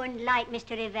to know and like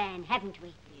Mr. Ivan, haven't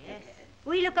we? Yes.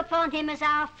 We look upon him as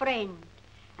our friend.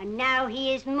 And now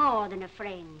he is more than a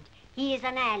friend. He is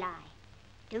an ally.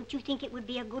 Don't you think it would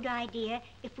be a good idea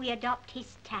if we adopt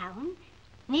his town?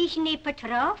 Nizhny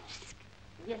Petrovsk?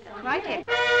 Yes, right.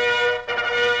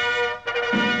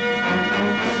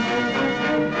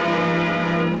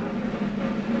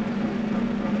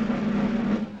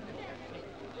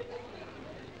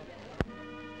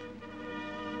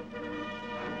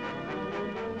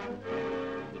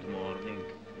 Good morning.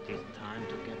 It is time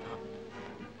to get up.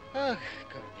 Ah,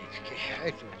 Kouznetsoff,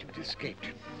 I thought you'd escaped.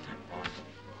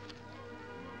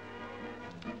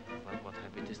 What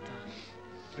have we this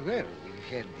time? Well, we've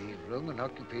had the Roman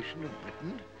occupation of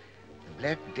Britain, the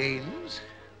Black Danes,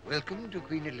 welcome to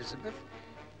Queen Elizabeth,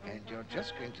 and you're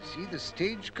just going to see the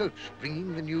stagecoach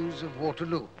bringing the news of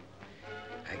Waterloo.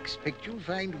 I expect you'll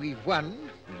find we've won.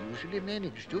 We usually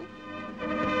manage to.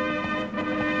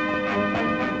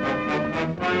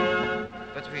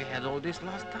 But we had all this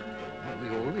last time. We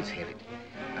always have it.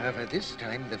 However, this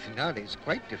time the finale is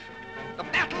quite different. The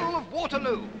Battle of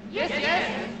Waterloo. Yes,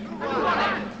 yes. Who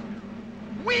won it?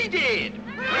 We did.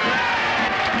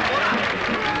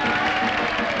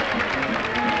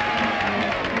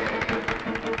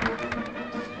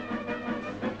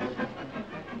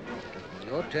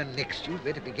 Your turn next. You'd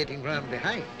better be getting round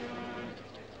behind.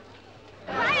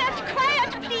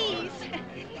 Quiet, please.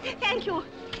 Thank you.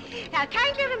 Now,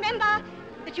 kindly remember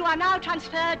that you are now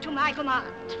transferred to my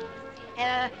command.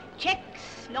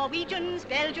 Czechs, Norwegians,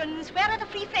 Belgians, where are the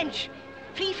Free French?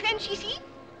 Free French ici?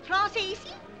 Français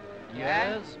ici?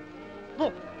 Yes.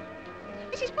 Bon.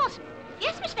 Mrs. Possum.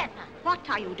 Yes, Miss Ventnor. What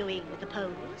are you doing with the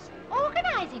Poles?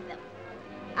 Organizing them.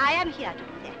 I am here to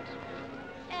do that.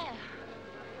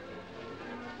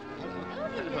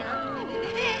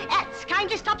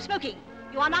 Kindly stop smoking.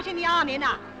 You are not in the army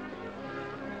now.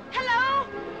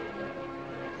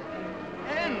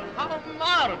 Oh,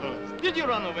 marvelous. Did you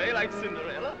run away like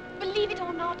Cinderella? Believe it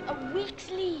or not, a week's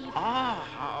leave. Ah,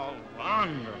 how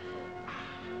wonderful.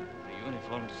 The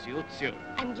uniform suits you.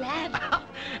 I'm glad.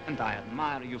 And I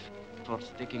admire you for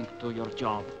sticking to your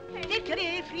job.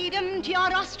 Victory, freedom to your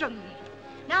rostrum.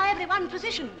 Now everyone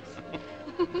positions.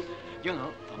 You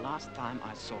know, the last time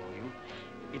I saw you,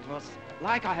 it was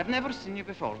like I had never seen you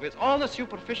before, with all the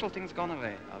superficial things gone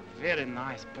away. A very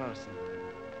nice person.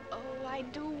 Oh, I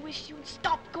do wish you'd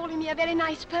stop calling me a very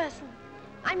nice person.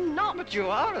 I'm not. But you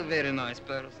are a very nice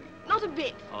person. Not a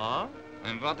bit. Oh?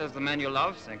 And what does the man you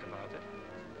love think about it?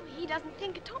 He doesn't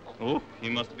think at all. Oh, he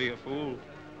must be a fool.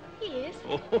 He is.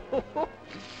 Oh.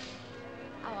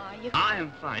 How are you? I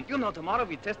am fine. You know, tomorrow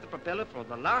we test the propeller for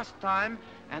the last time,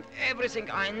 and everything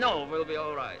I know will be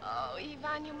all right. Oh,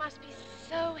 Ivan, you must be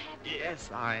so happy. Yes,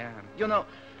 I am. You know,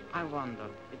 I wonder.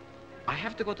 I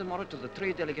have to go tomorrow to the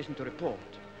trade delegation to report.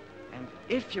 And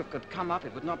if you could come up,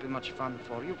 it would not be much fun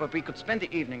for you, but we could spend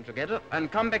the evening together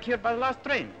and come back here by the last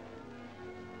train.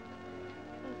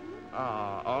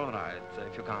 Ah, all right.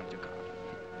 If you can't, you can't.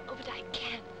 Oh, but I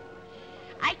can.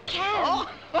 I can. Oh.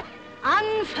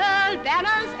 Unfurl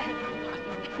banners and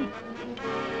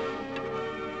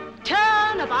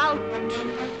turn about.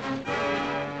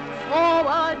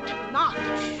 Forward march.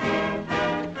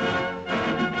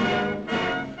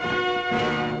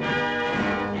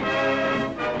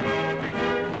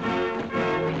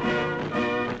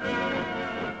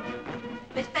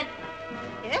 Miss Benton.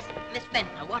 Yes? Miss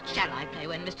Benton, what shall I play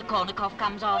when Mr. Kornikov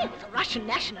comes on? Oh, the Russian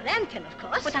national anthem, of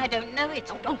course. But I don't know it.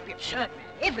 Oh, don't be absurd, man.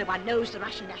 Everyone knows the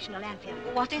Russian national anthem.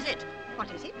 What is it? What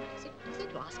is it? Is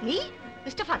it? You ask me?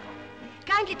 Mr. Funnel,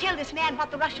 kindly tell this man what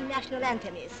the Russian national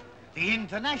anthem is. The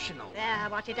International.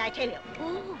 What did I tell you?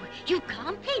 Oh, you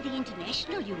can't play the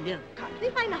International, you know. Can't we?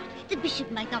 Why not? The bishop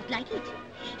might not like it.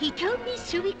 He told me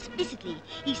so explicitly.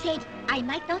 He said I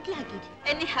might not like it.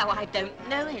 Anyhow, I don't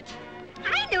know it.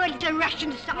 I know a little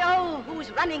Russian song. Oh, who's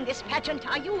running this pageant,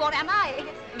 are you or am I?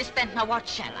 Miss Benton, what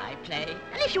shall I play?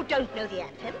 And if you don't know the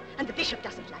anthem, and the bishop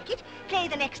doesn't like it, play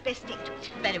the next best thing to it.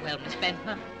 Very well, Miss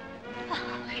Benton.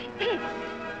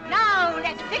 Now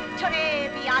let victory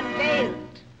be unveiled.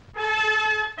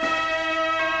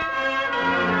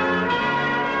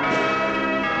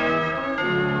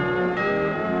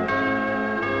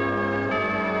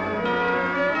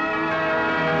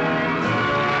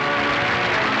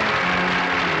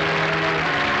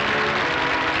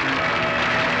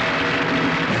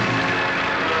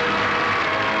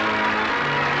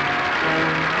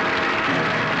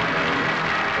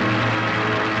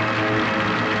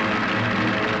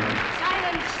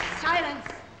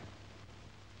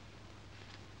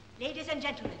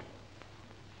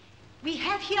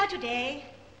 Today,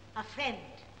 a friend,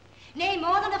 nay,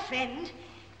 more than a friend,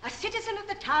 a citizen of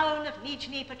the town of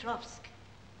Nizhny Petrovsk,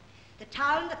 the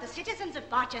town that the citizens of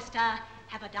Barchester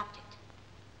have adopted.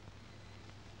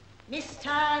 Mr.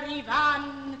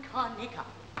 Ivan Kornikov.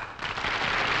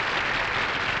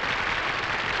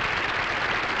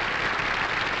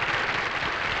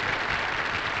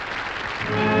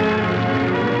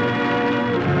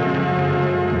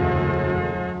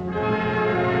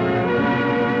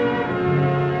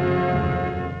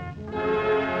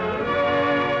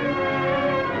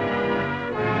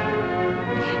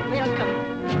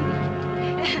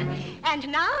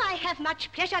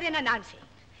 Much pleasure in announcing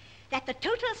that the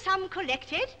total sum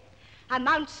collected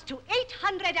amounts to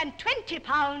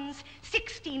 £820,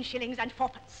 16 shillings and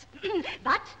 4pence.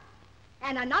 But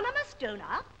an anonymous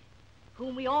donor,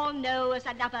 whom we all know as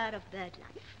a lover of bird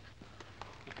life,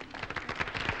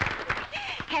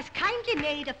 has kindly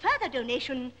made a further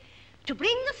donation to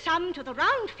bring the sum to the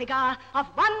round figure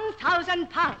of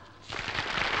 £1,000.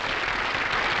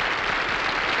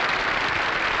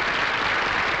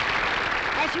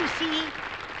 As you see,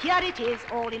 here it is,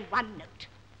 all in one note.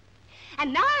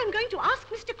 And now I'm going to ask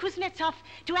Mr. Kouznetsoff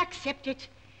to accept it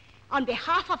on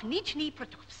behalf of Nizhny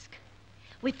Petrovsk,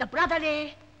 with the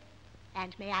brotherly,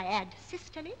 and may I add,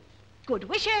 sisterly, good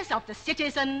wishes of the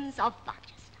citizens of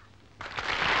Barchester.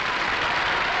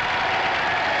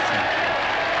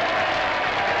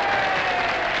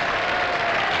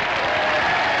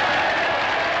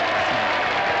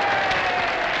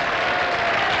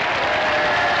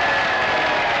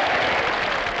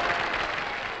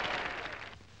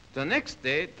 The next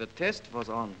day, the test was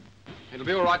on. It'll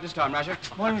be all right this time, Rasher.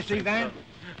 Morning, Steve Van.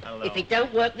 If it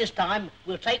don't work this time,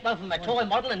 we'll take one from a toy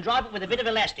model and drive it with a bit of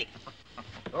elastic.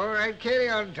 All right, carry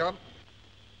on, Tom.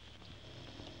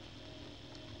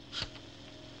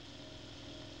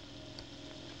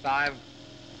 Five,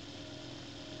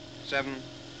 7,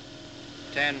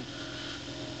 10,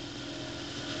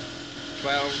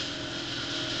 12,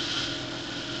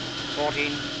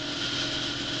 14.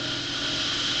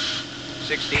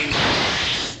 16.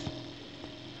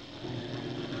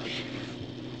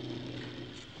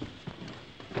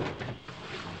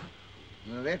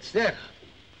 Well, that's that.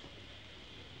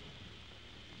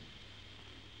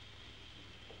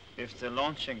 If the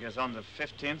launching is on the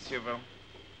 15th, you will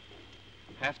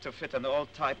have to fit an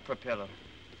old-type propeller.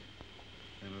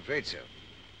 I'm afraid so.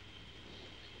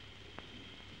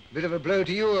 Bit of a blow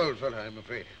to you, old fellow, I'm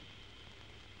afraid.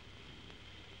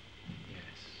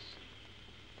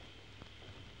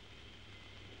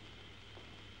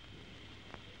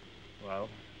 Well,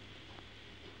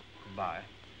 goodbye.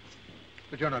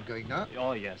 But you're not going now?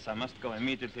 Oh, yes. I must go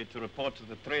immediately to report to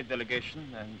the trade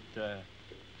delegation, and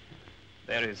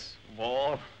there is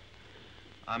war.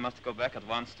 I must go back at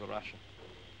once to Russia.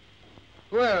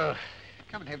 Well,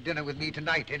 come and have dinner with me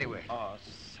tonight, anyway. Oh,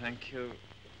 thank you.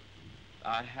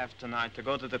 I have tonight to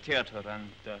go to the theater and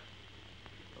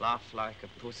laugh like a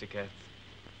pussycat.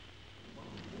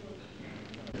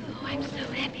 Oh, I'm so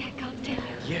happy I can't tell you.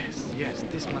 Yes, yes,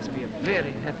 this must be a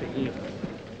very happy evening.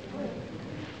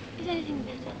 Is anything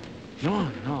better? No,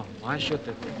 no, why should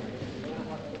it?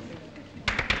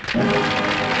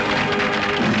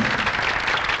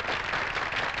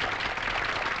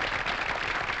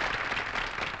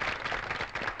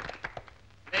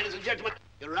 Ladies and gentlemen,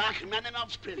 Iraq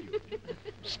Rachmaninoff's Prelude,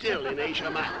 still in Asia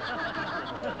Minor.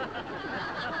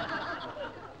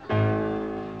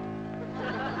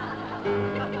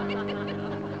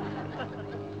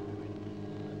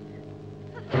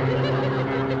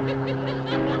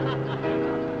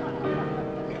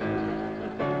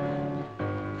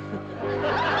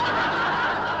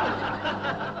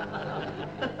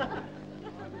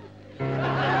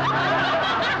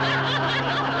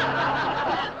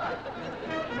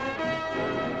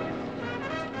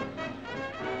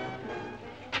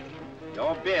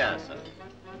 Your beer, sir.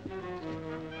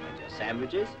 And your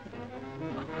sandwiches?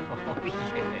 Oh,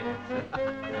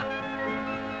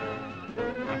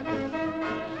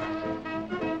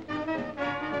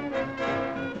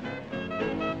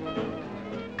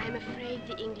 I'm afraid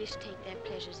the English take their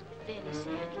pleasures very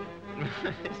sadly.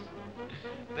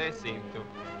 They seem to.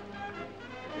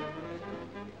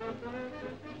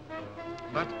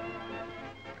 But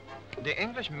the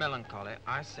English melancholy,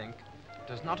 I think,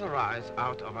 does not arise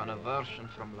out of an aversion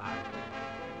from life.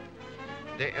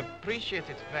 They appreciate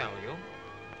its value,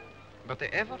 but they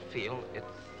ever feel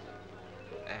its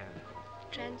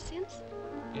Transience?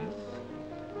 Yes.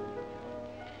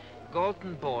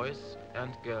 Golden boys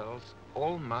and girls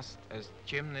all must, as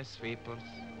chimney sweepers,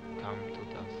 come to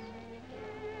dust.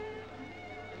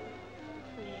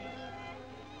 Yes.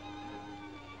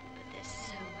 But there's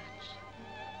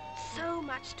so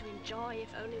much to enjoy if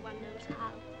only one knows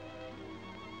how.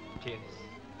 Yes.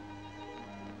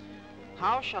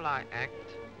 How shall I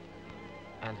act,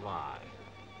 and why?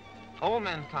 All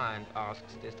mankind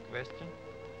asks this question,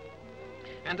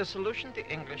 and the solution the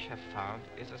English have found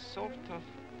is a sort of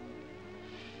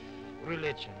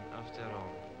religion of their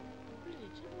own.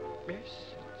 Religion?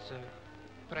 Yes, it's a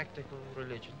practical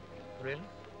religion, really.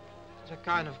 It's a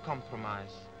kind of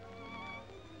compromise.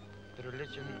 The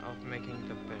religion of making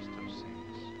the best of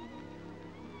things.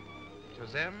 To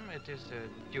them, it is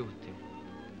a duty.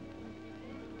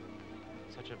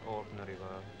 Such an ordinary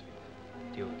word,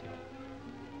 duty.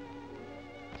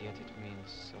 Yet it means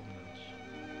so much.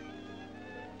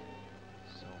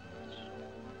 So much.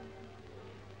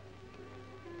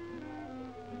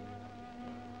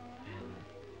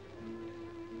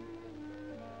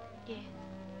 Yes.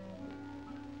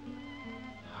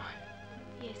 Hi.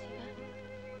 Yes, Eva.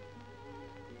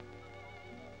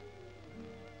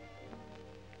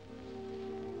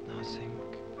 Nothing.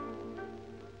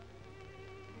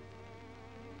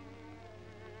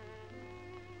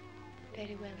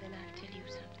 Very well, then I'll tell you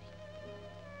something.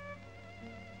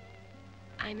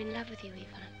 I'm in love with you, Ivan.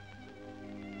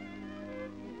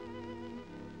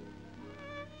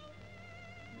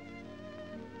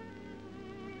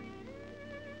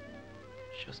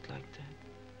 Just like that?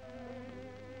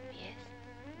 Yes.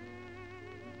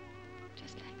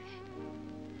 Just like that.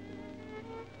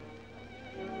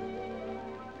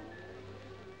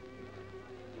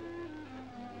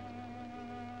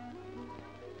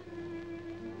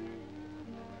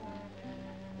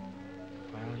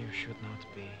 Well, you should not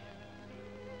be.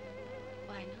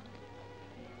 Why not?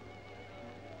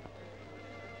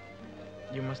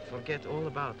 You must forget all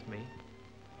about me.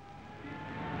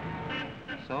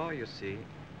 So, you see,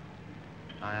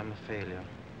 I am a failure.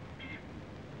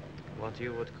 What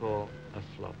you would call a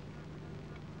flop.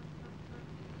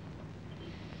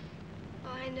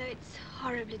 Oh, I know it's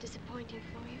horribly disappointing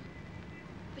for you.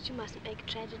 But you mustn't make a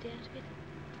tragedy out of it.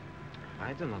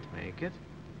 I do not make it.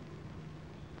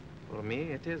 For me,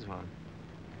 it is one.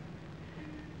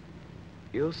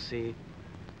 You see,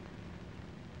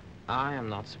 I am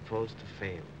not supposed to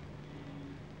fail.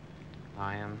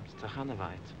 I am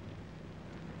Stahanovite.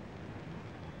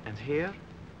 And here,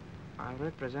 I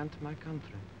represent my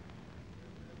country.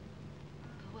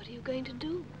 But what are you going to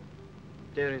do?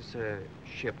 There is a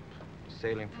ship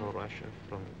sailing for Russia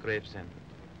from Gravesend.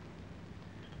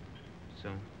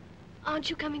 Soon.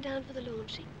 Aren't you coming down for the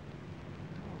launching?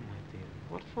 Oh, my dear,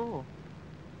 what for?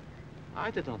 I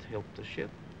did not help the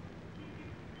ship.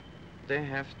 They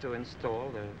have to install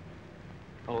the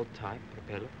old type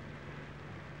propeller.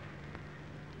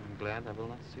 I'm glad I will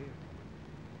not see it.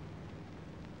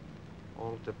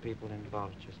 All of the people in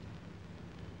Barchester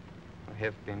who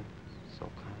have been so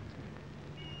kind to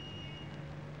me.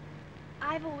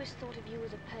 I've always thought of you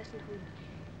as a person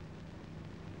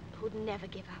who'd never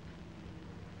give up.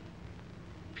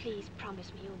 Please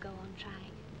promise me you'll go on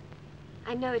trying.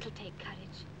 I know it'll take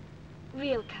courage,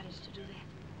 real courage to do that.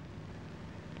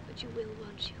 But you will,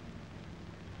 won't you?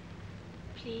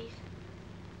 Please.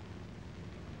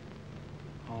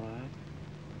 All right.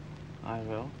 I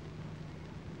will.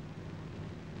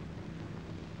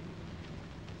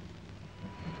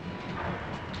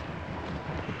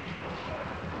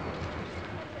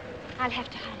 I'll have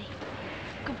to hurry.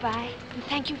 Goodbye, and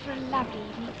thank you for a lovely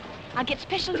evening. I'll get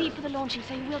special leave for the launching,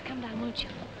 so you will come down, won't you?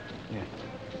 Yes.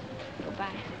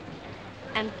 Goodbye.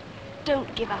 And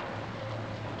don't give up.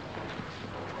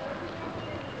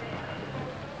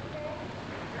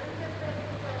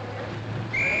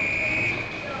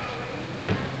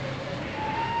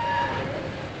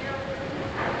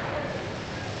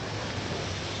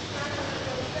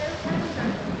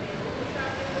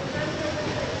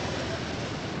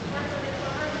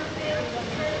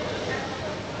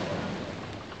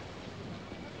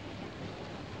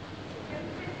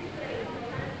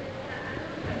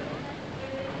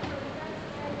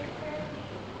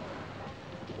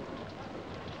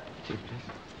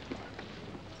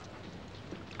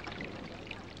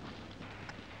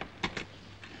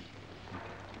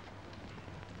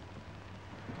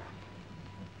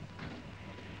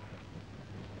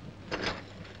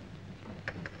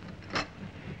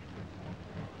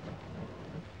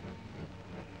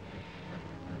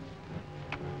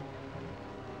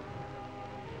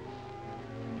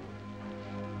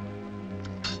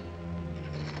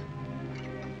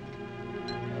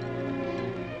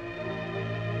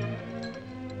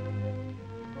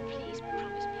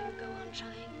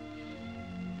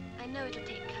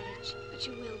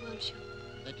 You will, won't you?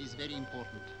 That is very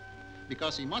important,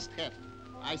 because we must have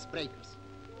icebreakers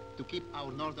to keep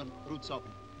our northern routes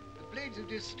open. The blades are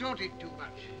distorted too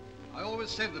much. I always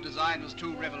said the design was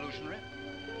too revolutionary.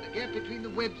 The gap between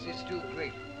the webs is too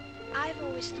great. I've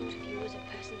always thought of you as a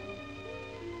person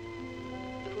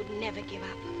who'd never give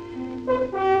up.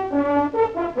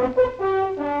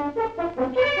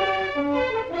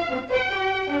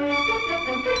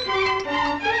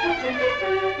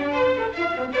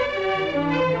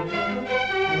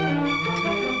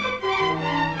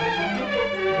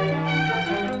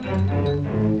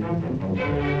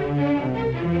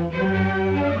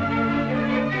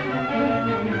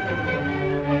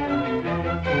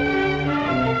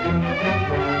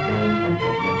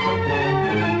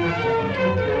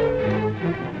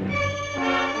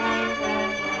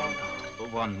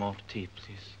 One more tea,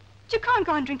 please. You can't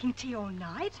go on drinking tea all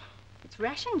night. It's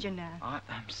rationed, you know. I'm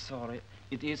sorry.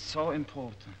 It is so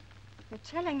important. You're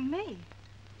telling me.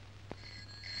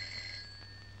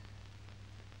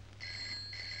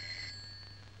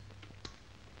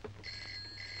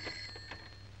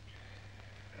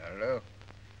 Hello?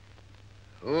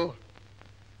 Who?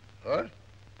 What?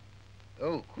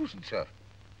 Oh, Kouznetsoff.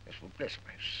 Yes, well, bless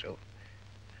my soul.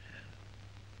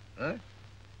 Huh?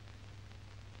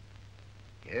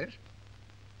 Yes?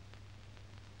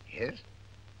 Yes?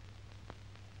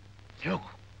 Look.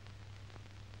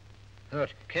 What?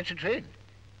 Catch a train?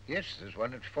 Yes, there's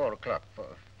one at 4 o'clock.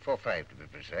 4:05 to be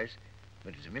precise.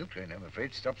 But it's a milk train, I'm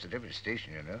afraid. Stops at every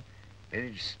station, you know.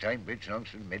 Village, Steinbridge,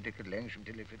 Knoxville, Medical, Langsham,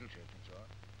 Tilly, Fiddlechurch, and so on.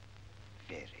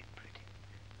 Very pretty.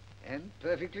 And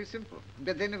perfectly simple.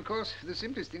 But then, of course, the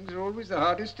simplest things are always the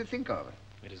hardest to think of.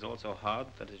 It is also hard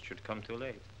that it should come too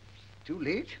late. Too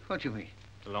late? What do you mean?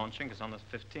 The launching is on the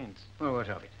 15th. Well, what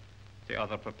of it? The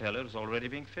other propeller is already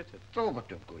being fitted. Oh, but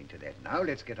don't go into that now.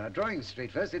 Let's get our drawings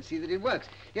straight first. Let's see that it works.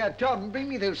 Yeah, Tom, bring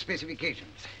me those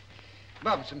specifications.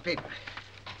 Bob, some paper.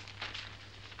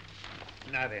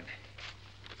 Now then.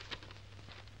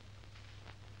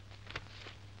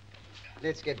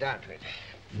 Let's get down to it.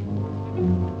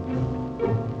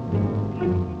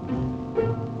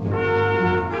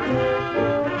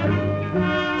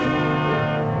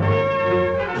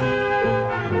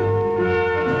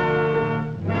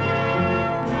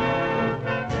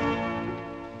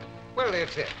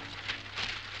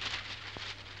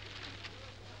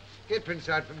 Get prints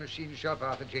out from the machine shop,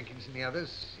 Arthur Jenkins and the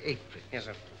others. 8 prints. Yes,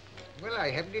 sir. Well, I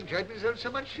haven't enjoyed myself so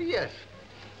much for years.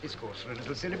 It's cause for a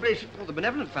little celebration. Well, the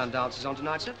Benevolent Fund dance is on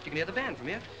tonight, sir. You can hear the band from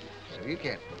here. So you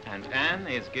can. And Anne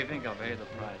is giving away the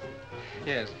prize.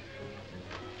 Yes.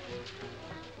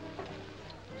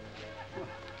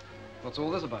 What's all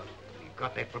this about? We've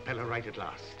got that propeller right at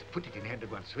last. Put it in hand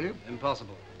at once, will you?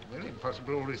 Impossible. Well,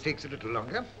 impossible always takes a little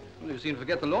longer. Well, you seem to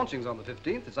forget the launching's on the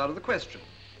 15th. It's out of the question.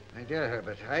 My dear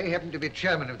Herbert, I happen to be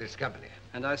chairman of this company.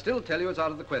 And I still tell you it's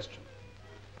out of the question.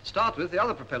 To start with, the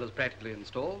other propeller's practically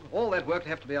installed. All that work will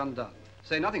have to be undone.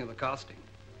 Say nothing of the casting.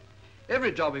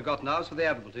 Every job we've got now is for the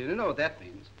Admiralty, and you know what that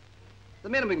means. The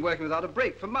men have been working without a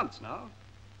break for months now.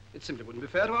 It simply wouldn't be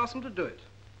fair to ask them to do it.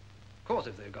 Of course,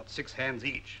 if they've got 6 hands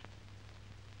each.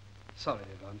 Sorry,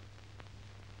 Yvonne.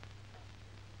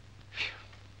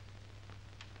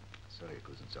 Sorry,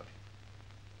 Kouznetsoff.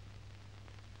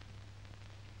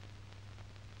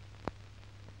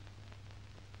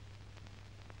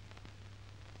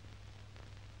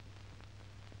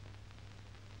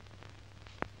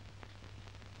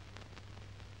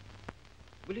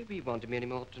 Will you be wanting me any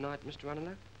more tonight, Mr.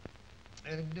 Anatole?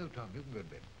 No, Tom, you can go to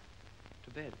bed. To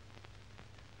bed?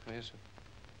 Oh, yes, sir.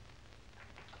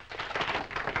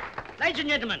 Ladies and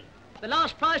gentlemen, the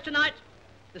last prize tonight,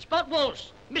 the spot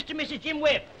waltz, Mr. and Mrs. Jim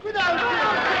Webb. Good old Jim!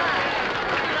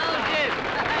 Good old Jim!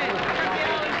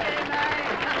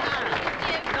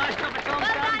 Nice job, Tom.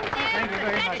 Thank you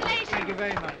very much. Thank you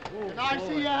very much. Can I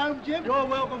see you home, Jim? You're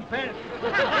welcome, Pet.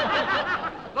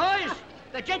 Boys,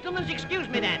 the gentleman's excuse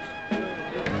me dance.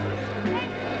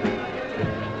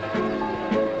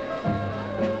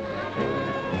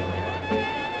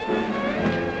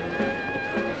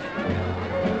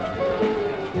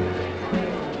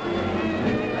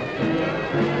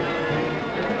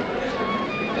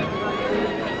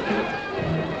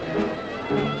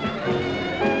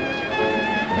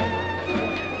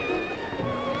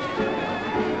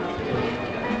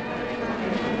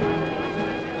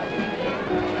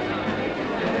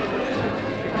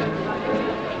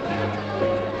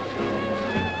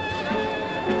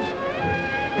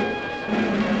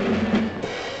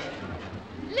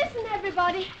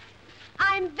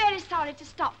 I'm very sorry to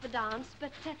stop the dance,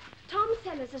 but Tom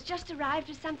Sellers has just arrived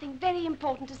with something very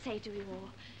important to say to you all.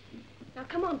 Now,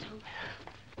 come on, Tom.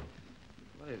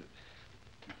 Well,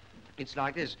 it's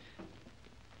like this.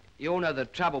 You all know the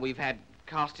trouble we've had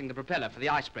casting the propeller for the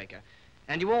icebreaker.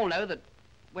 And you all know that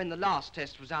when the last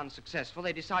test was unsuccessful,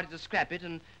 they decided to scrap it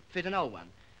and fit an old one.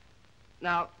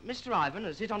 Now, Mr. Ivan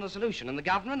has hit on a solution, and the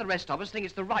governor and the rest of us think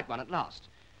it's the right one at last.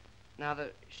 Now,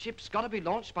 the ship's got to be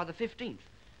launched by the 15th.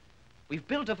 We've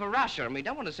built her for Russia, and we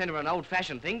don't want to send her an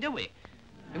old-fashioned thing, do we?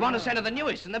 We want to send her the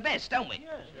newest and the best, don't we?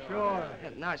 Yes, sure.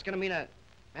 Now, it's going to mean a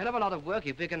hell of a lot of work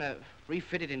if we're going to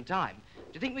refit it in time.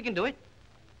 Do you think we can do it?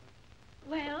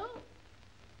 Well,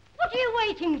 what are you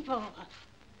waiting for?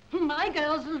 My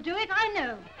girls will do it, I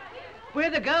know. Where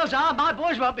the girls are, my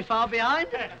boys won't be far behind.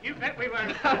 You bet we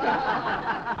won't.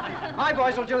 My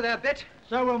boys will do their bit.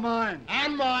 So will mine.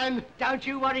 And mine. Don't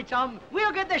you worry, Tom.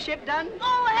 We'll get the ship done.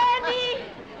 Oh, Andy!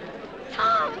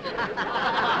 Tom!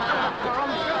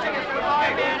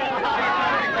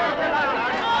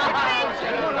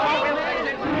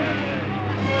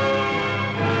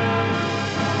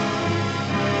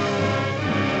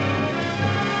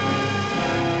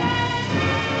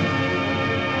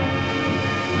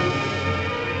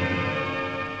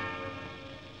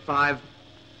 Five,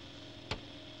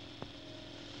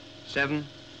 7,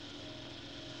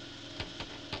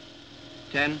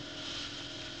 10,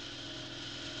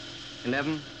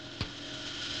 11,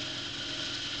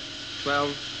 12,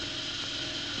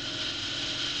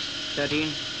 13,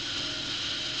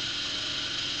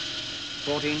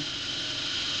 14,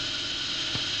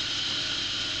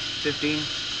 15,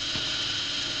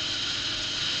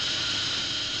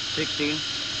 16,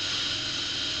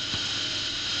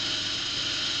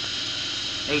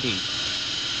 18.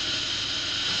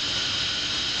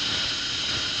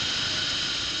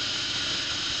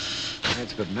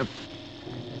 That's good enough.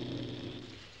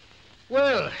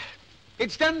 Well,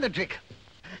 it's done the trick.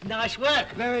 Nice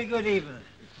work. Very good, even.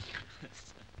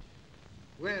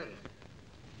 Well,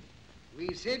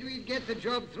 we said we'd get the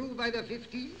job through by the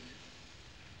 15th.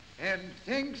 And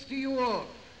thanks to you all,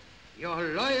 your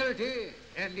loyalty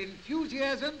and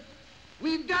enthusiasm,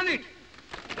 we've done it.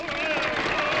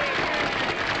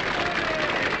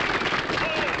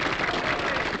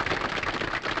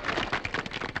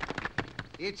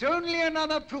 It's only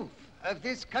another proof of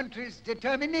this country's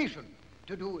determination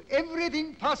to do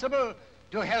everything possible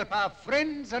to help our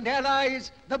friends and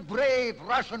allies, the brave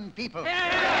Russian people.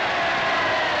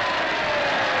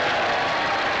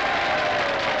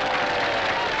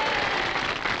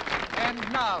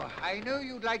 I know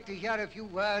you'd like to hear a few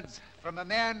words from a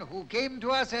man who came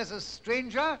to us as a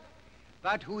stranger,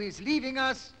 but who is leaving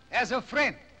us as a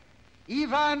friend.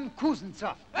 Ivan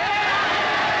Kouznetsoff.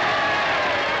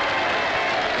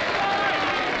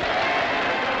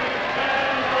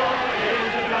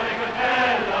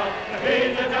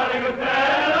 He's a jolly good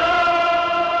fellow,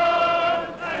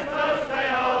 and so say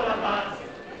all of us,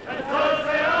 and so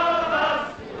say all of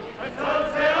us, and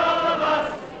so say all of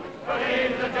us. But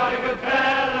he's a jolly good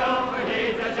fellow,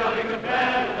 he's a jolly good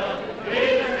fellow,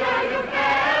 he's a jolly good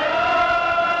fellow,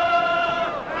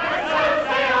 and so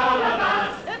say all of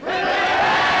us.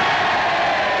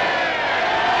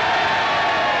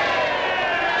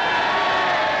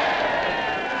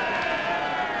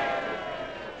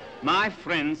 My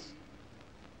friends,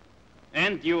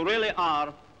 and you really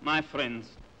are my friends,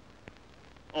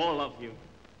 all of you.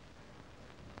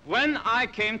 When I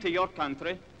came to your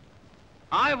country,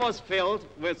 I was filled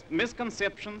with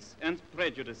misconceptions and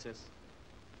prejudices.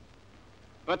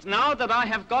 But now that I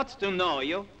have got to know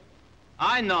you,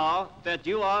 I know that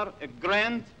you are a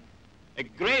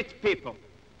great people.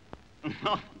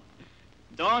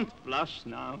 Don't blush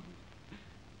now.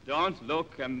 Don't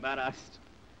look embarrassed.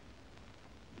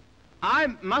 I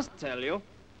must tell you,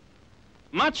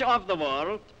 much of the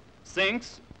world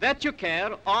thinks that you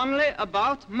care only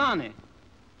about money.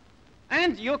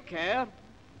 And you care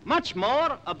much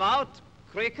more about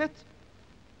cricket,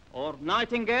 or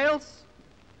nightingales,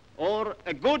 or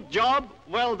a good job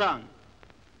well done.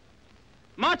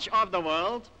 Much of the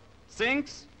world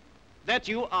thinks that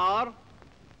you are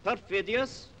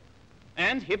perfidious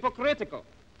and hypocritical.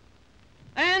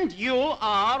 And you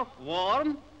are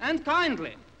warm and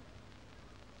kindly.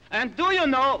 And do you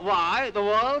know why the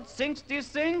world thinks these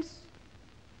things?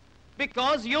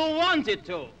 Because you want it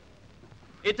to.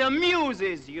 It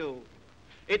amuses you.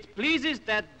 It pleases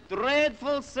that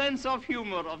dreadful sense of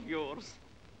humor of yours.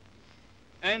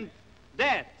 And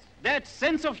that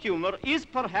sense of humor is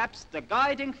perhaps the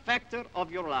guiding factor of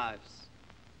your lives.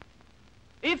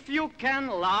 If you can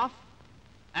laugh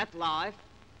at life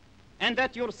and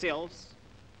at yourselves,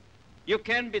 you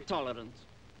can be tolerant.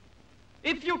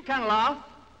 If you can laugh,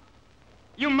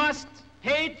 you must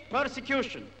hate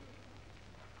persecution.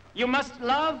 You must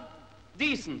love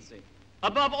decency.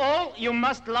 Above all, you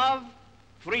must love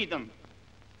freedom.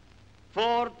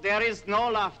 For there is no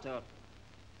laughter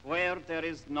where there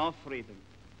is no freedom.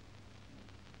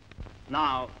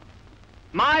 Now,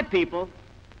 my people,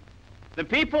 the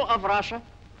people of Russia,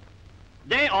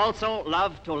 they also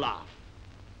love to laugh.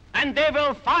 And they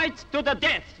will fight to the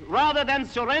death rather than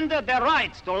surrender their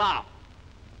right to laugh.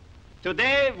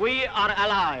 Today we are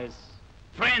allies,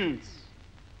 friends.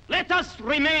 Let us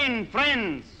remain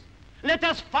friends. Let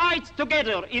us fight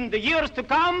together in the years to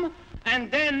come and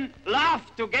then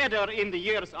laugh together in the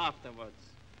years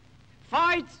afterwards.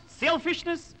 Fight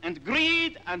selfishness and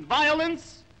greed and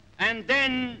violence and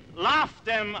then laugh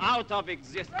them out of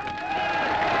existence.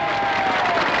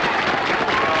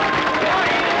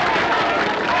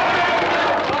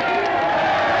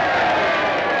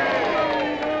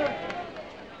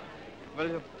 Will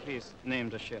you please name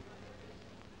the ship?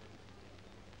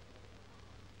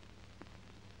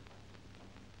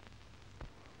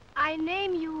 I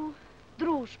name you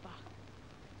Druzhba,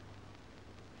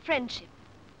 friendship,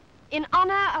 in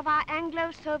honor of our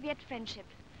Anglo-Soviet friendship.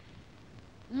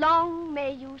 Long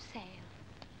may you sail.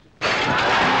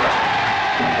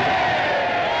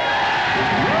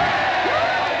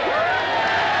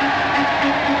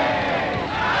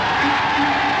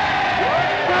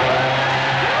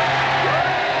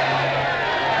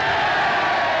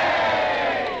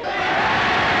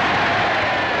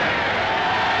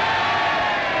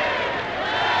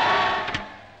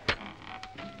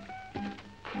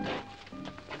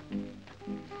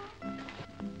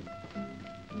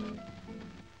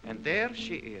 There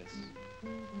she is,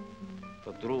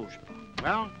 the Druzhba.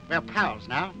 Well, we're pals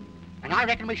now. And I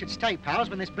reckon we should stay pals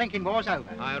when this blinking war's over.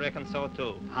 I reckon so,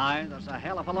 too. Aye, there's a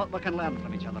hell of a lot we can learn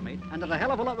from each other, mate. And there's a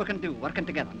hell of a lot we can do working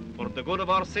together. For the good of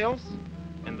ourselves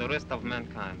and the rest of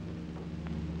mankind.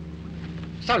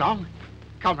 So long,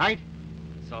 comrade.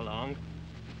 So long,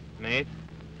 mate.